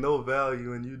take no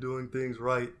value in you doing things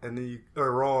right and then you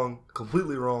are wrong,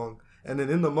 completely wrong. And then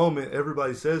in the moment,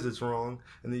 everybody says it's wrong.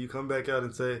 And then you come back out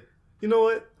and say, you know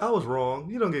what? I was wrong.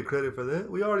 You don't get credit for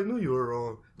that. We already knew you were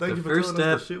wrong. Thank you for telling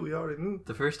us the shit we already knew.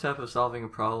 The first step of solving a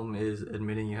problem is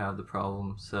admitting you have the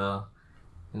problem. So,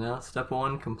 step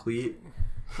one, complete.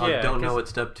 I don't know what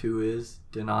step two is.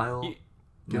 Denial.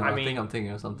 I think I'm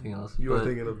thinking of something else. You were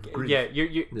thinking of grief. Yeah,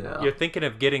 you're thinking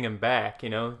of getting him back. You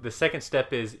know, the second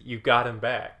step is you got him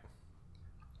back.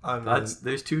 I mean,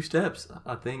 there's two steps.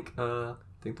 I think the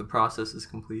process is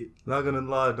complete. Not gonna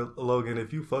lie, Logan.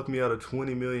 If you fuck me out of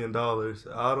 $20 million,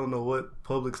 I don't know what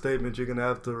public statement you're gonna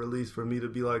have to release for me to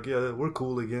be like, yeah, we're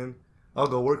cool again. I'll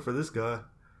go work for this guy.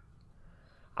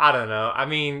 I don't know. I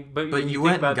mean, but you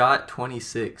went and got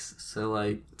 26, so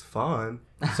like it's fine.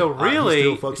 So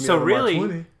really,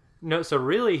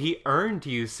 he earned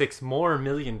you $6 more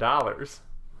million.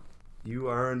 You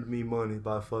earned me money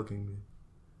by fucking me.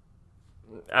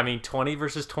 I mean, 20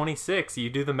 versus 26.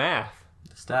 You do the math.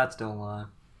 The stats don't lie.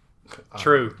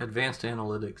 True. Advanced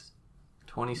analytics.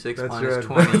 26 That's minus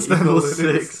 20 equals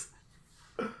 6.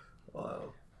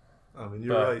 Wow. I mean,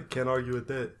 you're right. Can't argue with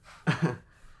that.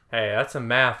 Hey, that's some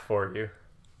math for you.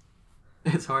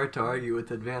 It's hard to argue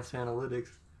with advanced analytics.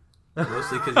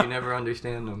 Mostly because you never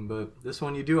understand them, but this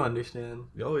one you do understand.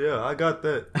 Oh yeah, I got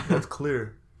that. That's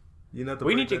clear. You don't have to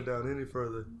break that down any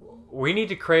further. We need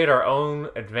to create our own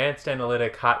advanced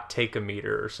analytic hot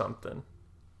take-o-meter or something.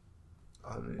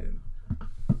 I mean,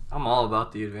 I'm all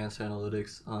about the advanced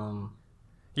analytics.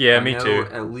 Yeah, me too.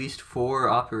 At least 4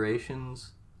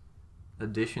 operations: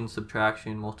 addition,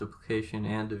 subtraction, multiplication,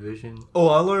 and division. Oh,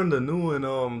 I learned a new one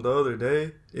the other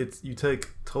day. It's you take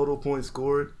total points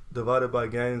scored divided by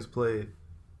games played,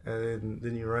 and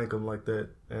then you rank them like that,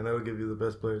 and that'll give you the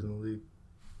best players in the league.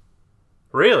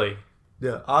 Really?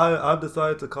 Yeah, I've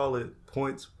decided to call it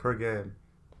points per game.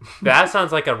 That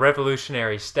sounds like a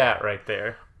revolutionary stat right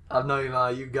there. I'm not even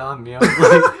lying, you got me. I was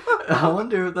like, I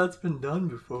wonder if that's been done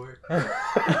before.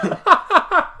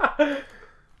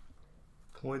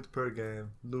 Points per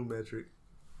game, new metric.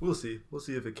 We'll see. We'll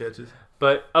see if it catches.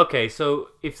 But okay, so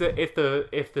if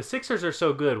the Sixers are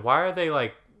so good, why are they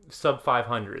like sub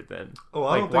 500 then? Oh,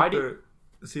 I don't think they're.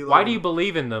 See, why do you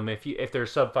believe in them if they're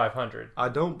sub 500? I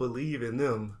don't believe in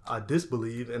them. I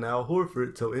disbelieve in Al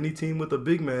Horford. So any team with a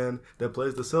big man that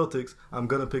plays the Celtics, I'm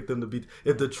gonna pick them to beat.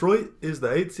 If Detroit is the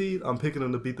 8th seed, I'm picking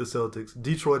them to beat the Celtics.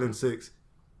 Detroit in 6.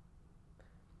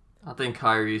 I think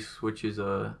Kyrie flips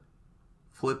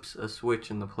a switch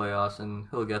in the playoffs and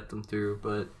he'll get them through.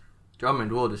 But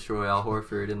Drummond will destroy Al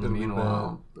Horford in the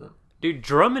meanwhile. But. Dude,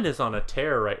 Drummond is on a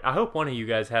tear right. I hope one of you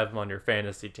guys have him on your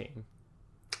fantasy team.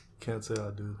 Can't say I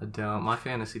do. I don't. My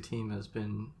fantasy team has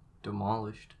been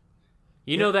demolished.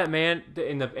 You know that man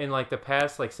in the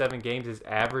past 7 games is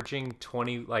averaging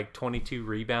 22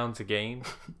 rebounds a game.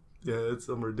 Yeah, it's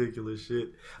some ridiculous shit.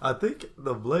 I think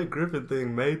the Blake Griffin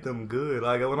thing made them good.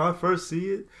 Like, when I first see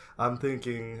it, I'm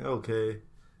thinking, okay,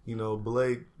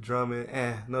 Blake, Drummond,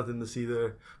 nothing to see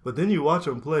there. But then you watch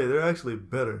them play, they're actually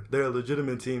better. They're a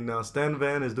legitimate team now. Stan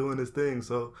Van is doing his thing,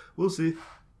 so we'll see.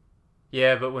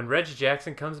 Yeah, but when Reggie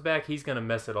Jackson comes back, he's going to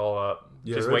mess it all up.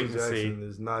 Yeah, just Reggie wait and see. Jackson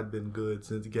has not been good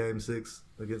since Game 6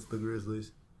 against the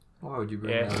Grizzlies. Why would you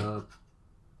bring that up?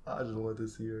 I just wanted to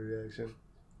see your reaction.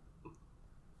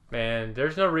 Man,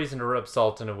 there's no reason to rub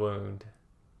salt in a wound.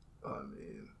 I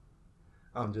mean,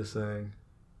 I'm just saying,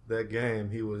 that game,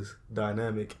 he was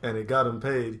dynamic, and it got him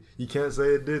paid. You can't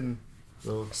say it didn't.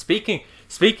 So Speaking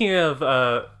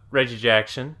of Reggie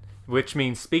Jackson, which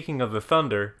means speaking of the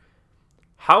Thunder,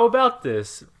 how about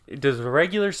this? Does the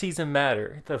regular season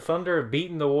matter? The Thunder have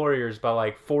beaten the Warriors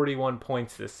by 41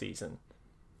 points this season.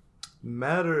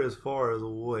 Matter as far as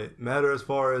what? Matter as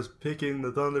far as picking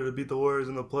the Thunder to beat the Warriors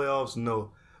in the playoffs?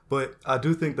 No. But I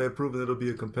do think they've proven it'll be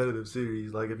a competitive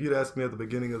series. Like, if you'd asked me at the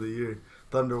beginning of the year,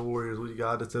 Thunder, Warriors, what you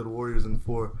got? I'd have said Warriors in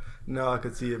 4. Now I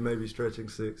could see it maybe stretching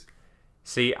 6.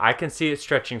 See, I can see it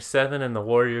stretching 7 and the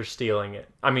Warriors stealing it.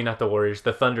 I mean, not the Warriors,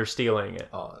 the Thunder stealing it.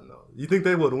 Oh, no. You think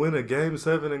they would win a Game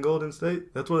 7 in Golden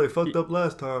State? That's where they fucked up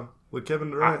last time with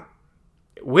Kevin Durant.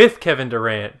 With Kevin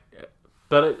Durant.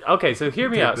 But, okay, so hear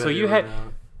me out. So you have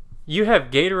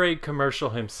Gatorade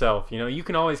commercial himself. You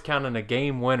can always count on a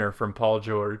game winner from Paul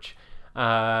George.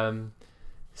 But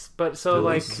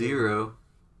so 0.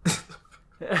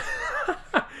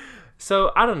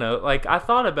 So I don't know. I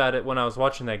thought about it when I was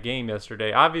watching that game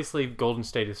yesterday. Obviously, Golden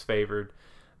State is favored,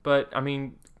 but I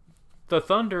mean, the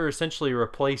Thunder essentially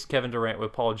replaced Kevin Durant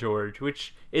with Paul George,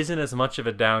 which isn't as much of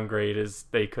a downgrade as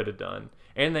they could have done.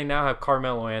 And they now have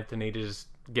Carmelo Anthony to just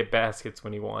get baskets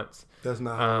when he wants. That's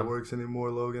not how it works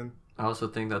anymore, Logan. I also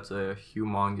think that's a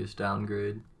humongous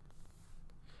downgrade.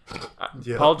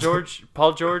 Yeah. Paul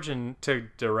George and to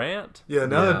Durant? Yeah,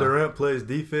 now that Durant plays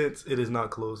defense, it is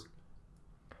not close.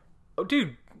 Oh,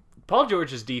 dude, Paul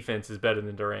George's defense is better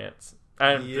than Durant's.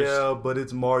 But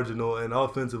it's marginal, and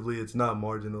offensively, it's not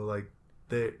marginal.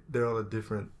 They're on a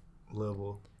different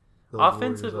level.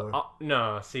 Offensively,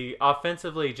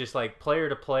 just player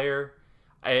to player.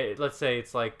 Let's say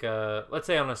it's let's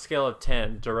say on a scale of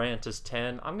 10, Durant is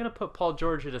 10. I'm gonna put Paul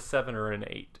George at a 7 or an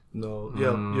 8. No,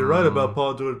 you're right about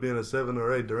Paul George being a 7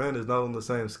 or 8. Durant is not on the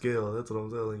same scale. That's what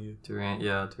I'm telling you.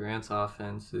 Durant's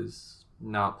offense is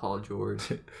not Paul George.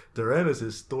 Durant is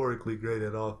historically great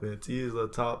at offense. He is a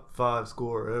top 5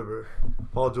 scorer ever.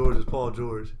 Paul George is Paul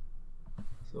George.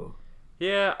 So.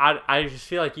 Yeah, I just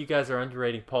feel like you guys are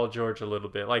underrating Paul George a little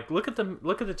bit. Look at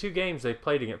the 2 games they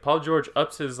played against. Paul George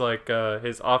ups his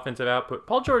his offensive output.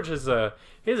 Paul George he has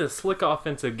a slick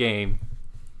offensive game.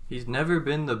 He's never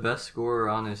been the best scorer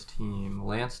on his team.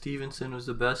 Lance Stevenson was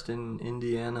the best in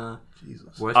Indiana.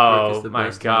 Jesus. Westbrook is the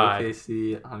best in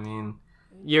OKC. I mean,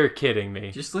 you're kidding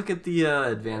me. Just look at the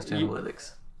advanced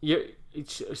analytics.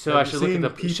 I should look at the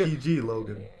PPG,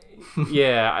 Logan.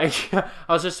 Yeah,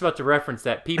 I was just about to reference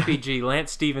that. PPG,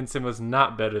 Lance Stevenson was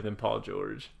not better than Paul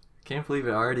George. Can't believe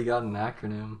it already got an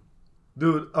acronym.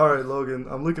 Dude, all right, Logan,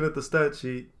 I'm looking at the stat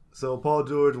sheet. So Paul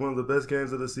George, one of the best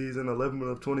games of the season, 11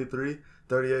 of 23,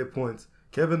 38 points.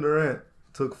 Kevin Durant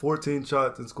took 14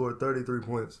 shots and scored 33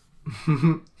 points.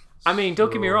 I mean,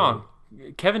 don't get me wrong.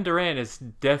 Kevin Durant is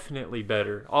definitely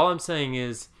better. All I'm saying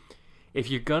is,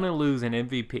 if you're going to lose an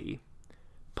MVP,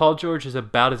 Paul George is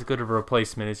about as good of a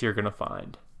replacement as you're going to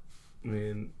find. I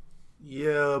mean,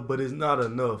 yeah, but it's not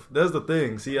enough. That's the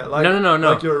thing. See, No.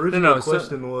 Like your original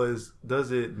question was, does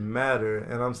it matter?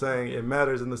 And I'm saying it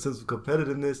matters in the sense of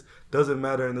competitiveness. Doesn't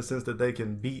matter in the sense that they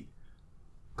can beat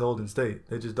Golden State.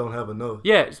 They just don't have enough.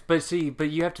 Yes, but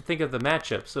you have to think of the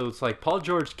matchup. So it's Paul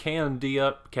George can D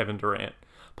up Kevin Durant.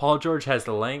 Paul George has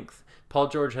the length. Paul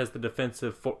George has the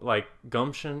defensive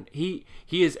gumption. He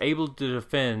is able to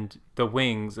defend the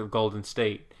wings of Golden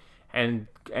State, and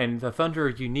the Thunder are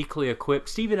uniquely equipped.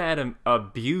 Steven Adams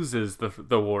abuses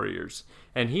the Warriors,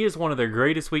 and he is one of their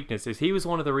greatest weaknesses. He was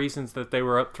one of the reasons that they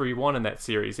were up 3-1 in that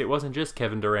series. It wasn't just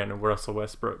Kevin Durant and Russell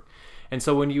Westbrook. And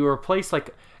so when you replace,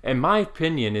 in my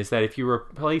opinion, is that if you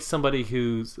replace somebody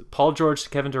who's Paul George to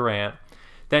Kevin Durant,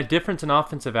 that difference in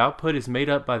offensive output is made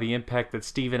up by the impact that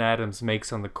Steven Adams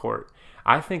makes on the court.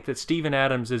 I think that Steven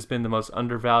Adams has been the most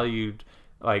undervalued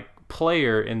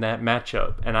player in that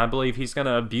matchup, and I believe he's going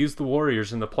to abuse the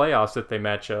Warriors in the playoffs if they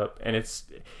match up. And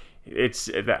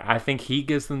I think he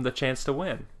gives them the chance to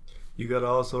win. You got to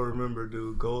also remember,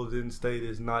 dude, Golden State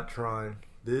is not trying.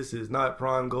 This is not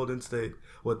prime Golden State.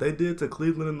 What they did to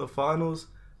Cleveland in the finals,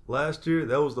 last year,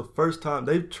 that was the first time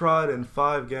they've tried in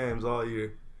 5 games all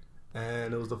year,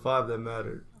 and it was the 5 that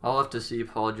mattered. I'll have to see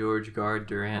Paul George guard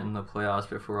Durant in the playoffs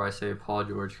before I say Paul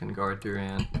George can guard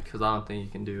Durant, because I don't think he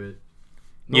can do it.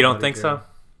 You don't think so?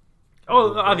 Oh,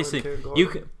 Nobody obviously can guard you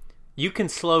him. can. You can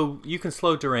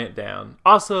slow Durant down.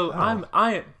 Also, How?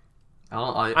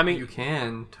 I mean, you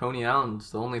can. Tony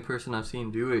Allen's the only person I've seen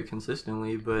do it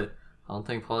consistently, but I don't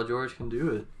think Paul George can do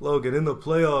it. Logan, in the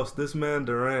playoffs, this man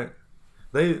Durant,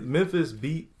 Memphis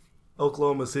beat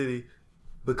Oklahoma City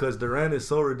because Durant is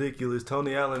so ridiculous.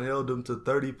 Tony Allen held him to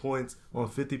 30 points on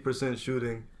 50%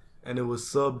 shooting, and it was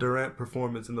sub-Durant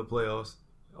performance in the playoffs.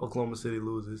 Oklahoma City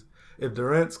loses. If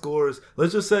Durant scores,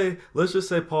 let's just say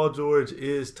Paul George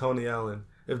is Tony Allen.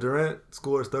 If Durant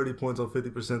scores 30 points on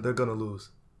 50%, they're gonna lose.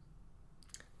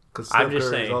 Because Steph I'm just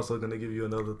Curry is saying. also gonna give you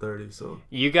another 30. So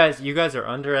you guys are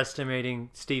underestimating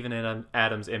Steven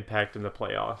Adams' impact in the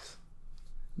playoffs.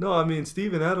 no, I mean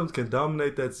Steven Adams can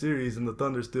dominate that series and the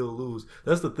Thunder still lose.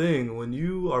 That's the thing. When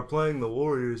you are playing the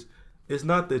Warriors, it's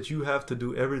not that you have to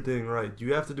do everything right.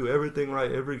 You have to do everything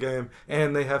right every game,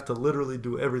 and they have to literally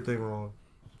do everything wrong.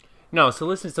 No, so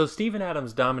listen. So Steven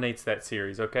Adams dominates that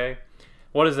series. Okay,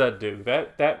 what does that do?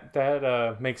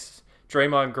 That makes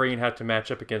Draymond Green have to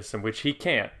match up against him, which he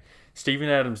can't. Steven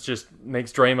Adams just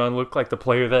makes Draymond look like the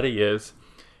player that he is.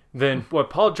 Then what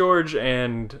Paul George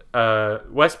and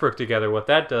Westbrook together, what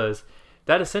that does,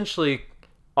 that essentially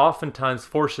oftentimes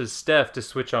forces Steph to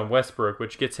switch on Westbrook,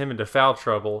 which gets him into foul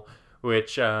trouble,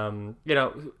 which and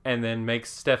then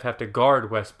makes Steph have to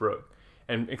guard Westbrook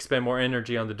and expend more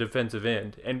energy on the defensive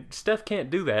end. And Steph can't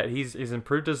do that. He's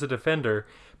improved as a defender,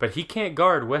 but he can't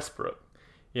guard Westbrook,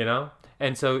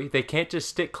 And so they can't just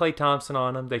stick Klay Thompson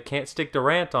on him. They can't stick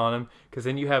Durant on him, because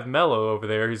then you have Melo over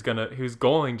there who's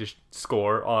going to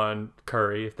score on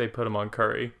Curry if they put him on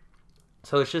Curry.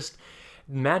 So it's just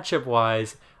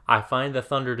matchup-wise, I find the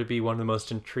Thunder to be one of the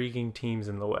most intriguing teams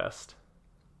in the West.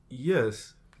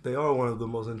 Yes, they are one of the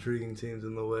most intriguing teams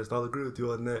in the West. I'll agree with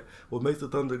you on that. What makes the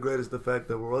Thunder great is the fact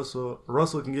that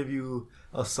Russell can give you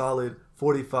a solid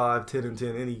 45, 10, and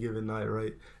 10 any given night,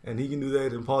 right? And he can do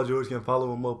that, and Paul George can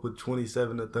follow him up with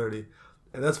 27 to 30.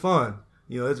 And that's fine.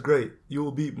 It's great. You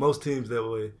will beat most teams that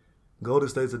way. Golden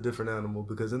State's a different animal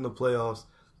because in the playoffs,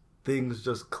 things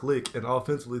just click, and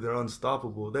offensively they're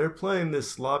unstoppable. They're playing this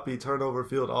sloppy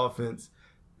turnover-filled offense,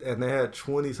 and they had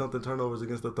 20-something turnovers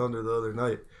against the Thunder the other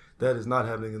night. That is not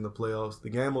happening in the playoffs.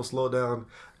 The game will slow down,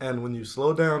 and when you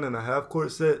slow down in a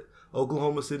half-court set,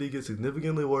 Oklahoma City gets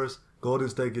significantly worse. Golden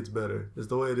State gets better. It's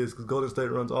the way it is because Golden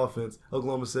State runs offense.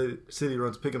 Oklahoma City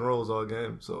runs pick and rolls all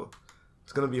game. So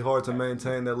it's going to be hard to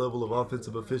maintain that level of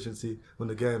offensive efficiency when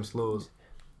the game slows.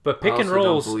 But pick and I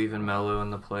rolls. don't believe in Melo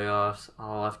in the playoffs.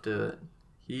 I'll have to.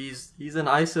 He's an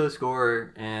ISO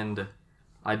scorer, and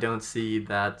I don't see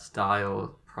that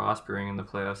style prospering in the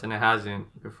playoffs, and it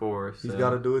hasn't before. So. He's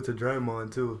got to do it to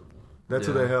Draymond too. That's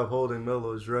who they have holding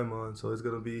Melo is Draymond. So it's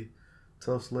going to be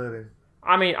tough sledding.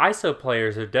 I mean, ISO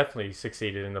players have definitely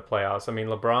succeeded in the playoffs. I mean,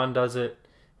 LeBron does it.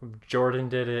 Jordan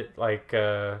did it. Like,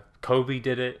 Kobe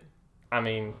did it. I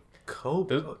mean...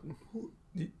 Kobe?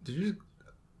 Did you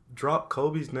drop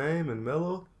Kobe's name and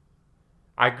Melo?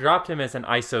 I dropped him as an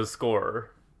ISO scorer.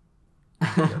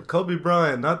 Yeah, Kobe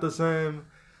Bryant, not the same.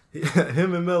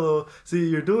 Him and Melo. See,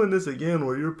 you're doing this again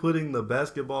where you're putting the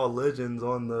basketball legends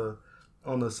on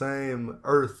the same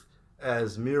earth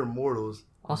as mere mortals.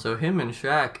 Also, him and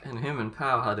Shaq and him and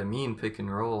Powell had a mean pick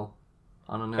and roll.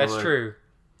 I don't know. That's true.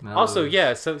 Also,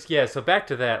 so back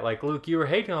to that. Like, Luke, you were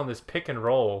hating on this pick and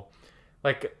roll.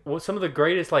 Like, some of the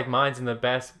greatest minds in the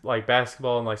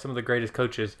basketball and some of the greatest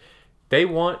coaches, they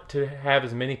want to have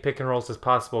as many pick and rolls as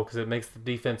possible because it makes the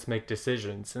defense make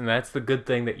decisions, and that's the good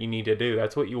thing that you need to do.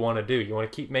 That's what you want to do. You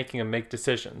want to keep making them make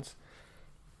decisions.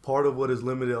 Part of what has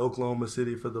limited Oklahoma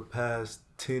City for the past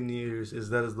 10 years is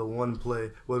that is the one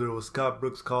play, whether it was Scott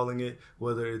Brooks calling it,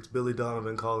 whether it's Billy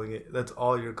Donovan calling it, that's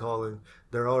all you're calling.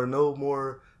 There are no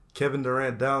more Kevin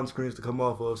Durant down screens to come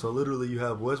off of, so literally you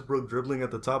have Westbrook dribbling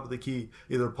at the top of the key.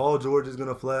 Either Paul George is going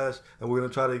to flash, and we're going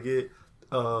to try to get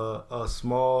a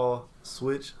small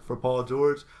switch for Paul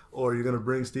George, or you're going to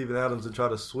bring Steven Adams and try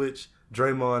to switch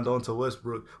Draymond onto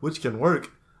Westbrook, which can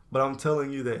work. But I'm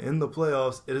telling you that in the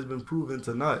playoffs, it has been proven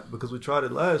to not, because we tried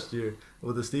it last year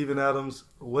with the Steven Adams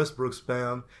Westbrook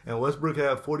spam, and Westbrook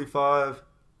had 45,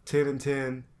 10, and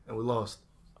 10, and we lost.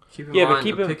 Keep in mind,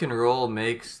 the pick and roll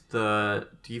makes the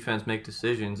defense make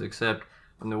decisions, except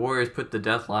when the Warriors put the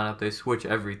death lineup, they switch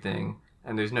everything,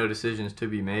 and there's no decisions to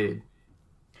be made.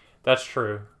 That's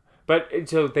true. But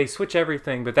so they switch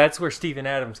everything, but that's where Steven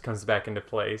Adams comes back into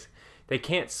place. They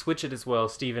can't switch it as well.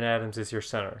 Steven Adams is your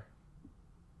center.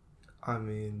 I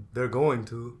mean, they're going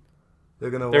to. They're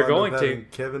going to having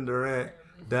Kevin Durant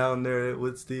down there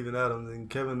with Steven Adams, and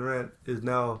Kevin Durant is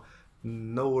now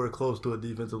nowhere close to a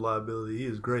defensive liability. He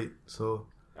is great. So.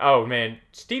 Oh man,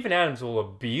 Steven Adams will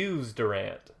abuse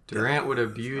Durant. Durant would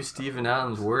abuse Steven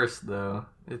Adams worse though.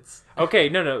 It's okay.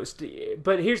 No.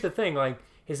 But here's the thing. Like,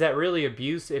 is that really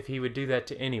abuse if he would do that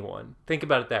to anyone? Think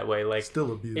about it that way. Like,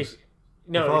 still abuse.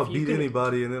 If I beat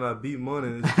anybody and then I beat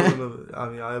Munn, it's still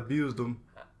I abused him.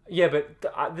 Yeah, but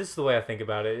this is the way I think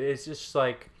about it. It's just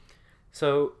like,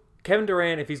 so Kevin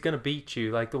Durant, if he's going to beat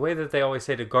you, like the way that they always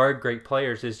say to guard great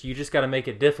players is you just got to make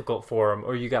it difficult for him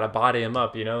or you got to body him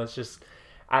up, It's just,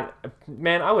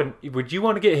 would you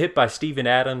want to get hit by Steven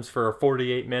Adams for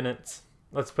 48 minutes?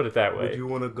 Let's put it that way. Would you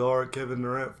want to guard Kevin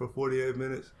Durant for 48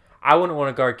 minutes? I wouldn't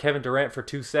want to guard Kevin Durant for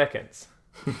 2 seconds.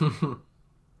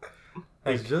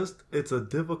 It's a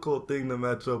difficult thing to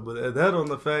match up with. And that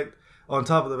on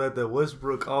top of the fact that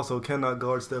Westbrook also cannot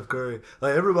guard Steph Curry.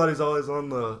 Like, everybody's always on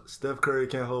the Steph Curry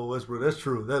can't hold Westbrook. That's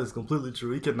true. That is completely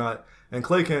true. He cannot. And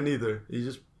Klay can't either.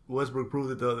 Westbrook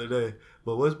proved it the other day.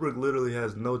 But Westbrook literally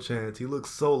has no chance. He looks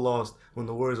so lost when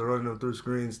the Warriors are running him through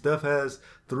screens. Steph has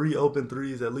 3 open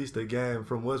threes at least a game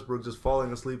from Westbrook just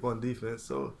falling asleep on defense.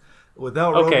 So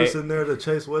without Roberson there to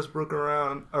chase Westbrook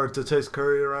around, or to chase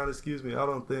Curry around, I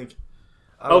don't think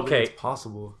it's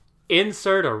possible.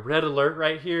 Insert a red alert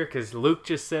right here because Luke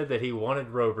just said that he wanted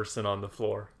Roberson on the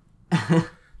floor.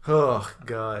 Oh,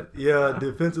 God. Yeah,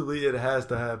 defensively it has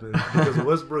to happen because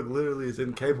Westbrook literally is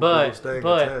incapable of staying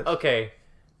attached. Okay,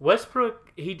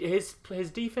 Westbrook, his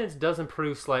defense does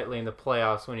improve slightly in the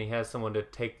playoffs when he has someone to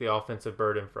take the offensive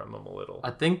burden from him a little.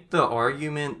 I think the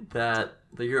argument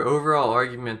your overall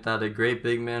argument that a great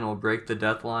big man will break the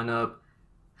death lineup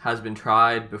has been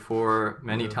tried before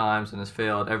many times and has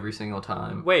failed every single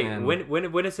time. Wait,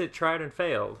 when is it tried and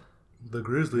failed? The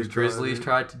Grizzlies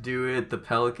tried to do it. The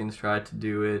Pelicans tried to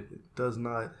do it. It does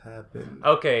not happen.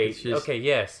 Okay,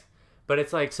 yes. But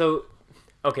it's like, so,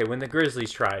 okay, when the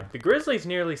Grizzlies tried, the Grizzlies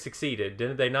nearly succeeded,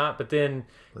 didn't they not? But then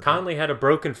Conley had a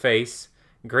broken face.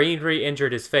 Green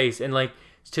re-injured his face. And, like,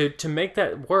 to make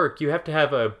that work, you have to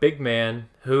have a big man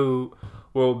who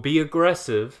will be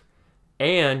aggressive.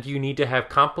 And you need to have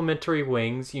complementary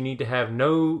wings. You need to have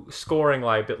no scoring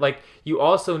liability. Like, you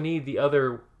also need the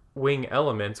other wing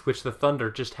elements, which the Thunder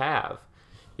just have.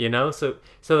 So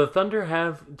the Thunder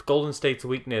have Golden State's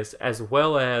weakness as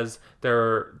well as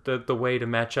the way to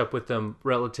match up with them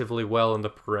relatively well in the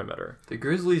perimeter. The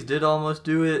Grizzlies did almost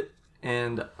do it,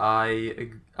 and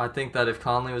I think that if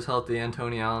Conley was healthy and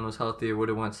Tony Allen was healthy, it would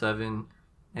have went 7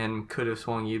 and could have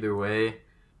swung either way.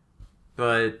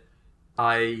 But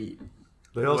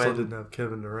They also didn't have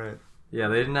Kevin Durant. Yeah,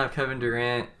 they didn't have Kevin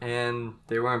Durant, and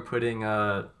they weren't putting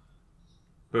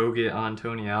Bogut on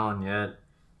Tony Allen yet,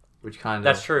 which kind of...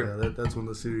 That's true. Yeah, that's when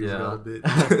the series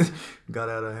got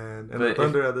out of hand. And the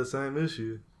Thunder had the same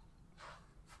issue.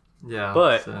 Yeah,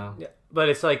 but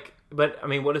it's like... But, I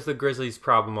mean, what has the Grizzlies'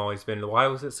 problem always been? Why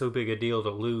was it so big a deal to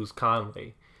lose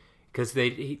Conley? Because they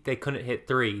couldn't hit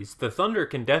threes. The Thunder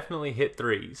can definitely hit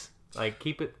threes. Like,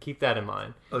 keep that in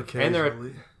mind.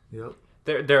 Occasionally. Yep.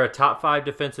 They're a top 5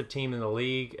 defensive team in the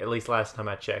league, at least last time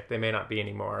I checked. They may not be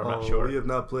anymore. I'm not sure. We have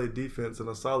not played defense in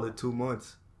a solid 2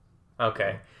 months.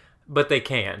 Okay. But they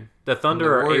can. The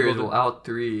Thunder are able to... The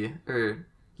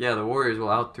Warriors will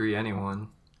out 3 anyone.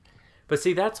 But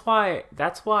see, that's why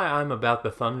I'm about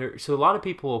the Thunder. So a lot of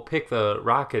people will pick the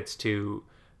Rockets to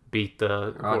beat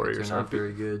the Warriors. Rockets are not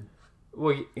very good.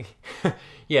 Well,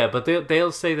 yeah, but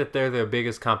they'll say that they're their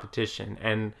biggest competition,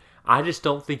 and I just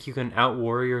don't think you can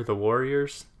out-warrior the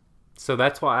Warriors. So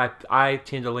that's why I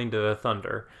tend to lean to the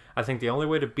Thunder. I think the only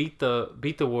way to beat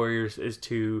the Warriors is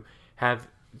to have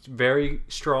very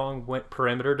strong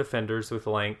perimeter defenders with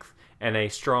length and a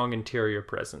strong interior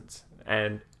presence.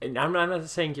 And I'm not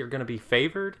saying you're going to be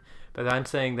favored, but I'm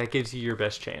saying that gives you your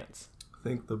best chance. I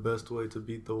think the best way to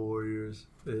beat the Warriors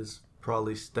is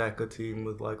probably stack a team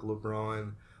with like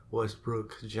LeBron,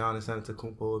 Westbrook, Giannis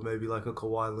Antetokounmpo, and maybe like a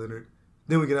Kawhi Leonard.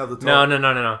 Then we can have the talk.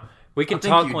 No. We can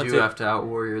talk. I think you do have to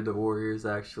out-warrior the Warriors,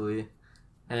 actually.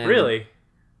 And really?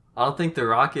 I don't think the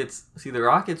Rockets... See, the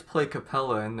Rockets play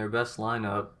Capella in their best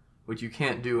lineup, which you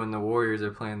can't do when the Warriors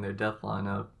are playing their death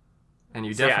lineup. And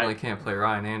you definitely can't play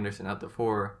Ryan Anderson at the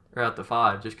 4 or at the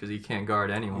 5 just because he can't guard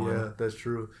anyone. Yeah, that's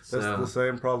true. That's the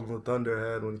same problem the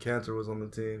Thunder had when Cantor was on the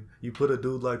team. You put a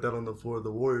dude like that on the floor,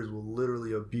 the Warriors will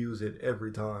literally abuse it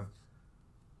every time.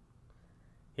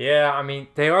 Yeah, I mean,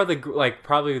 they are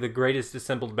probably the greatest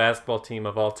assembled basketball team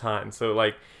of all time.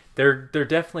 So they're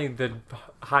definitely the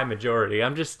high majority.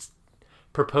 I'm just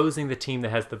proposing the team that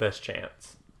has the best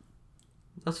chance.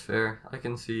 That's fair. I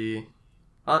can see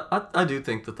I do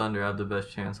think the Thunder have the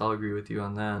best chance. I'll agree with you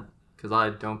on that because I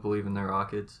don't believe in the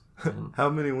Rockets. And How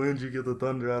many wins you give the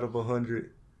Thunder out of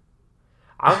 100?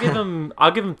 I'll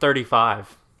give him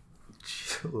 35.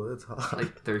 Well, that's high.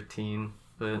 like 13,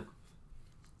 but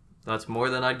that's more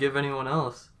than I'd give anyone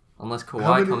else. Unless How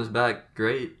Kawhi many- comes back,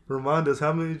 great. Remind us,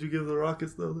 how many did you give the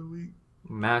Rockets the other week?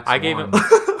 Max. I gave one. him.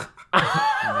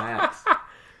 Max.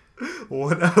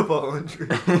 1 out of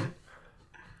 100.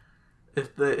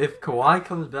 If Kawhi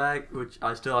comes back, which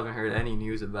I still haven't heard any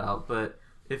news about, but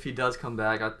if he does come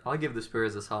back, I'll give the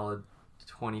Spurs a solid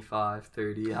 25,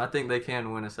 30. I think they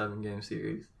can win a 7-game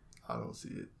series. I don't see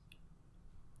it.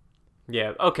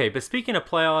 Yeah, okay, but speaking of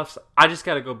playoffs, I just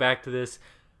got to go back to this.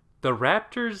 The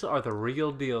Raptors are the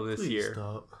real deal this Please year.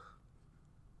 stop.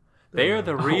 They are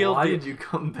the real Why deal. did you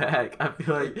come back? I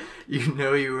feel like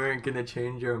you weren't going to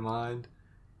change your mind.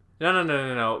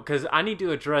 No, because I need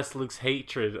to address Luke's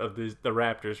hatred of the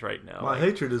Raptors right now. My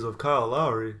hatred is of Kyle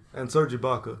Lowry and Serge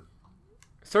Ibaka.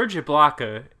 Serge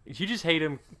Ibaka, you just hate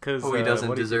him because He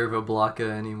doesn't deserve a blocka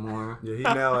anymore. Yeah, he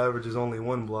now averages only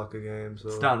 1 block a game. So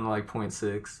It's down to like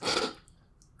 0.6.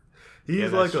 he's Yeah,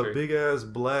 like that's a true. big ass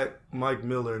black Mike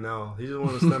Miller now. He just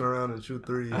want to stand around and shoot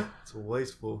threes. It's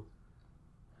wasteful.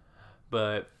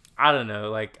 But I don't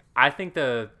know. Like, I think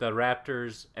the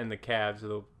Raptors and the Cavs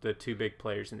are the two big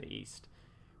players in the East.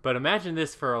 But imagine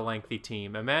this for a lengthy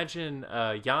team. Imagine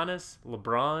Giannis,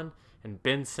 LeBron, and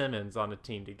Ben Simmons on a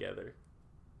team together.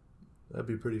 That'd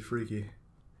be pretty freaky.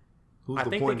 Who's I the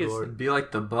think point they could- guard? It'd be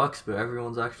like the Bucks, but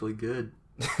everyone's actually good.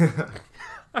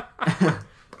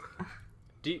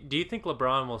 Do you think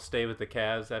LeBron will stay with the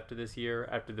Cavs after this year,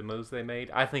 after the moves they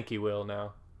made? I think he will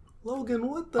now. Logan,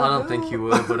 what the I hell? don't think he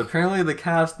will, but apparently the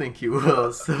Cavs think he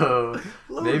will. So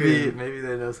Logan, maybe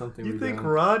they know something. you we think don't.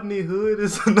 Rodney Hood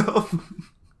is enough?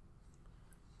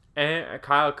 And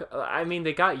Kyle, I mean,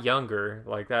 they got younger.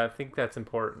 Like, I think that's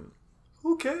important.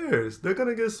 Who cares? They're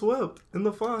gonna get swept in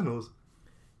the finals.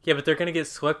 Yeah, but they're going to get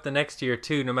swept the next year,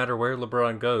 too, no matter where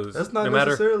LeBron goes. That's not no matter,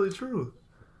 necessarily true.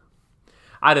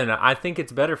 I don't know. I think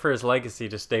it's better for his legacy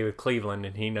to stay with Cleveland,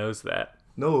 and he knows that.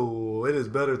 No, it is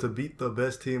better to beat the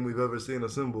best team we've ever seen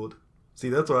assembled. See,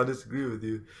 that's where I disagree with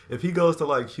you. If he goes to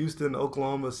like Houston,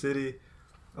 Oklahoma City,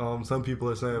 some people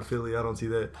are saying Philly. I don't see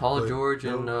that. Paul But, George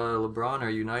no, and LeBron are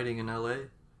uniting in LA.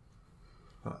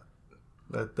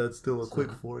 that's still a quick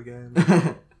 4 games.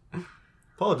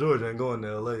 Paul George ain't going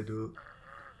to LA, dude.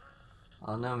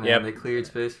 I don't know, man. Yep. They cleared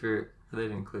space for. They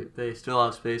didn't clear. They still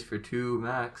have space for 2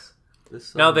 max.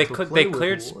 This No, summer. they To cl- play they with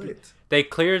cleared what? they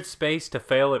cleared space to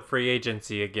fail at free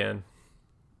agency again.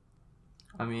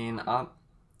 I mean,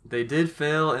 they did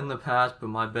fail in the past, but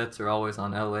my bets are always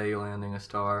on LA landing a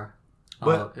star.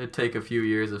 But- It'd take a few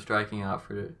years of striking out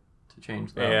for it to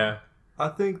change that. Yeah. I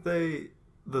think the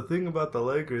thing about the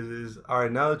Lakers is, all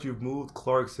right, now that you've moved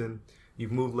Clarkson,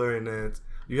 you've moved Larry Nance,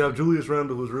 you have Julius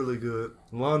Randle, who's really good.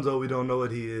 Lonzo, we don't know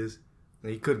what he is.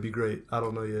 He could be great. I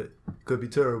don't know yet. Could be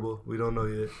terrible. We don't know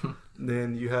yet.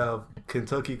 Then you have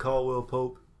Kentucky Caldwell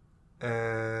Pope,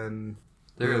 and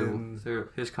then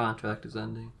His contract is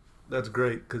ending. that's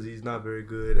great because he's not very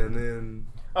good. And then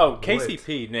Oh,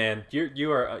 KCP, man,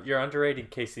 you're underrating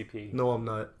KCP. no, I'm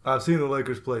not. I've seen the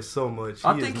Lakers play so much.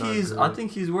 I He is think not he's. good. I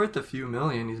think he's worth a few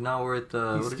million. He's not worth. He's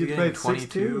What is he getting getting? paid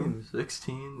 22,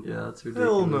 16. Yeah, that's ridiculous.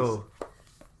 Hell no.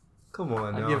 Come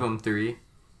on, I now. give him 3,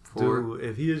 4. Dude,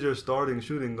 if he is your starting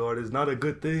shooting guard, it's not a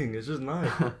good thing. It's just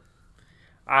not.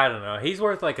 I don't know. He's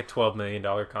worth like a $12 million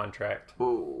contract.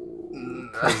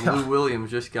 Because Lou Williams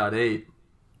just got 8.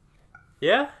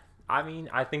 Yeah, I mean,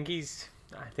 I think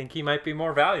he might be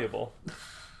more valuable.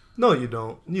 No, you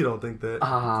don't. You don't think that.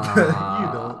 Ah,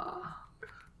 You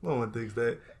don't. No one thinks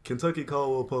that. Kentucky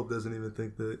Caldwell Pope doesn't even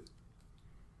think that.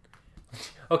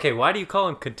 Okay, why do you call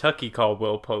him Kentucky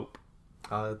Caldwell Pope?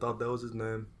 I thought that was his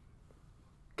name.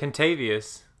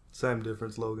 Contavious. Same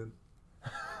difference, Logan.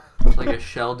 It's like a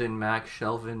Shelvin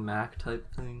Mack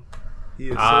type thing. He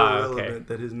is so okay. irrelevant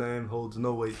that his name holds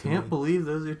no weight to Can't me. believe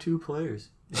those are 2 players.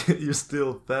 You're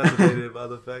still fascinated by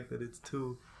the fact that it's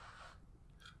 2.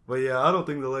 But yeah, I don't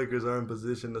think the Lakers are in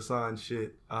position to sign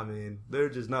shit. I mean, they're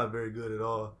just not very good at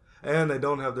all. And they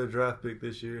don't have their draft pick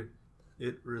this year.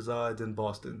 It resides in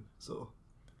Boston. So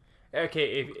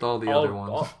Okay, if With all the other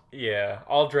ones.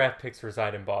 All draft picks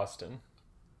reside in Boston.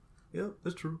 Yep,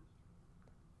 that's true.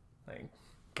 Like,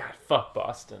 God, fuck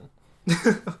Boston.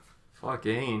 Fuck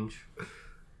Ainge.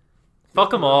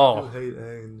 Fuck them You all. hate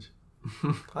Ainge.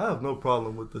 I have no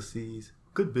problem with the C's.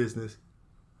 Good business.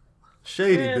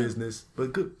 Shady Man. business,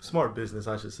 but good, smart business,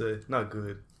 I should say. Not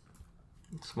good.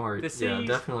 Smart. The Yeah, C's.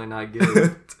 definitely not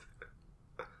good.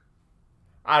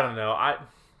 I don't know.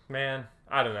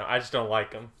 I don't know. I just don't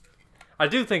like him. I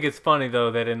do think it's funny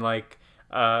though that in like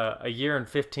a year and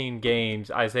 15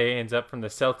 games, Isaiah ends up from the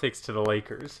Celtics to the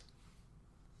Lakers.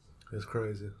 It's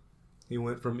crazy. He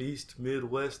went from East,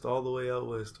 Midwest, all the way out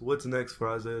West. What's next for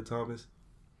Isaiah Thomas?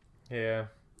 Yeah.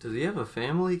 Does he have a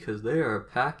family? Because they are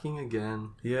packing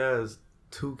again. He has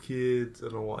 2 kids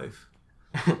and a wife.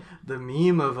 The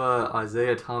meme of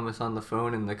Isaiah Thomas on the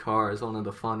phone in the car is one of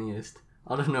the funniest.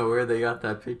 I don't know where they got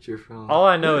that picture from. All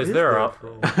I know is they're up.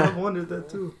 I've wondered that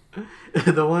too.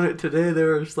 The one today, they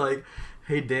were just like,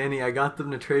 "Hey Danny, I got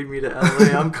them to trade me to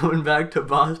LA. I'm coming back to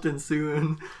Boston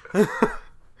soon."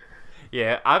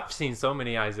 Yeah, I've seen so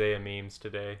many Isaiah memes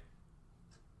today.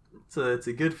 So it's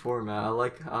a good format.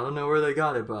 I don't know where they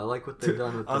got it, but I like what they've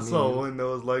done with the I meme. saw one that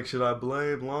was like, should I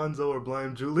blame Lonzo or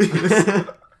blame Julius?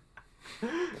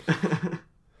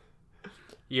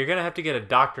 You're going to have to get a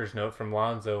doctor's note from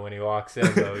Lonzo when he walks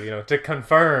in, though, to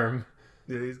confirm.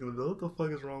 Yeah, he's going to be, what the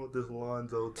fuck is wrong with this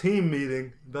Lonzo? Team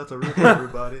meeting. About to rip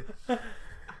everybody.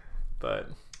 But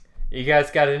you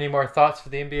guys got any more thoughts for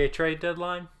the NBA trade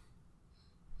deadline?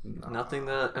 Nothing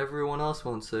that everyone else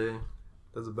won't say.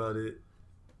 That's about it.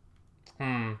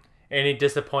 Any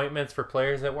disappointments for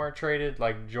players that weren't traded,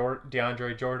 like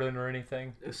DeAndre Jordan or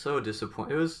anything? It's so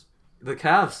disappointing. The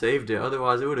Cavs saved it.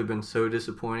 Otherwise, it would have been so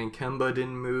disappointing. Kemba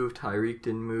didn't move. Tyreek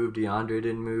didn't move. DeAndre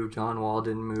didn't move. John Wall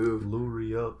didn't move. Lou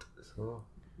re-upped. So.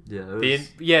 Yeah,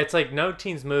 it's like no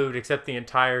teams moved except the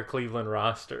entire Cleveland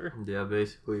roster. Yeah,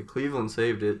 basically. Cleveland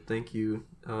saved it. Thank you,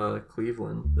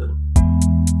 Cleveland.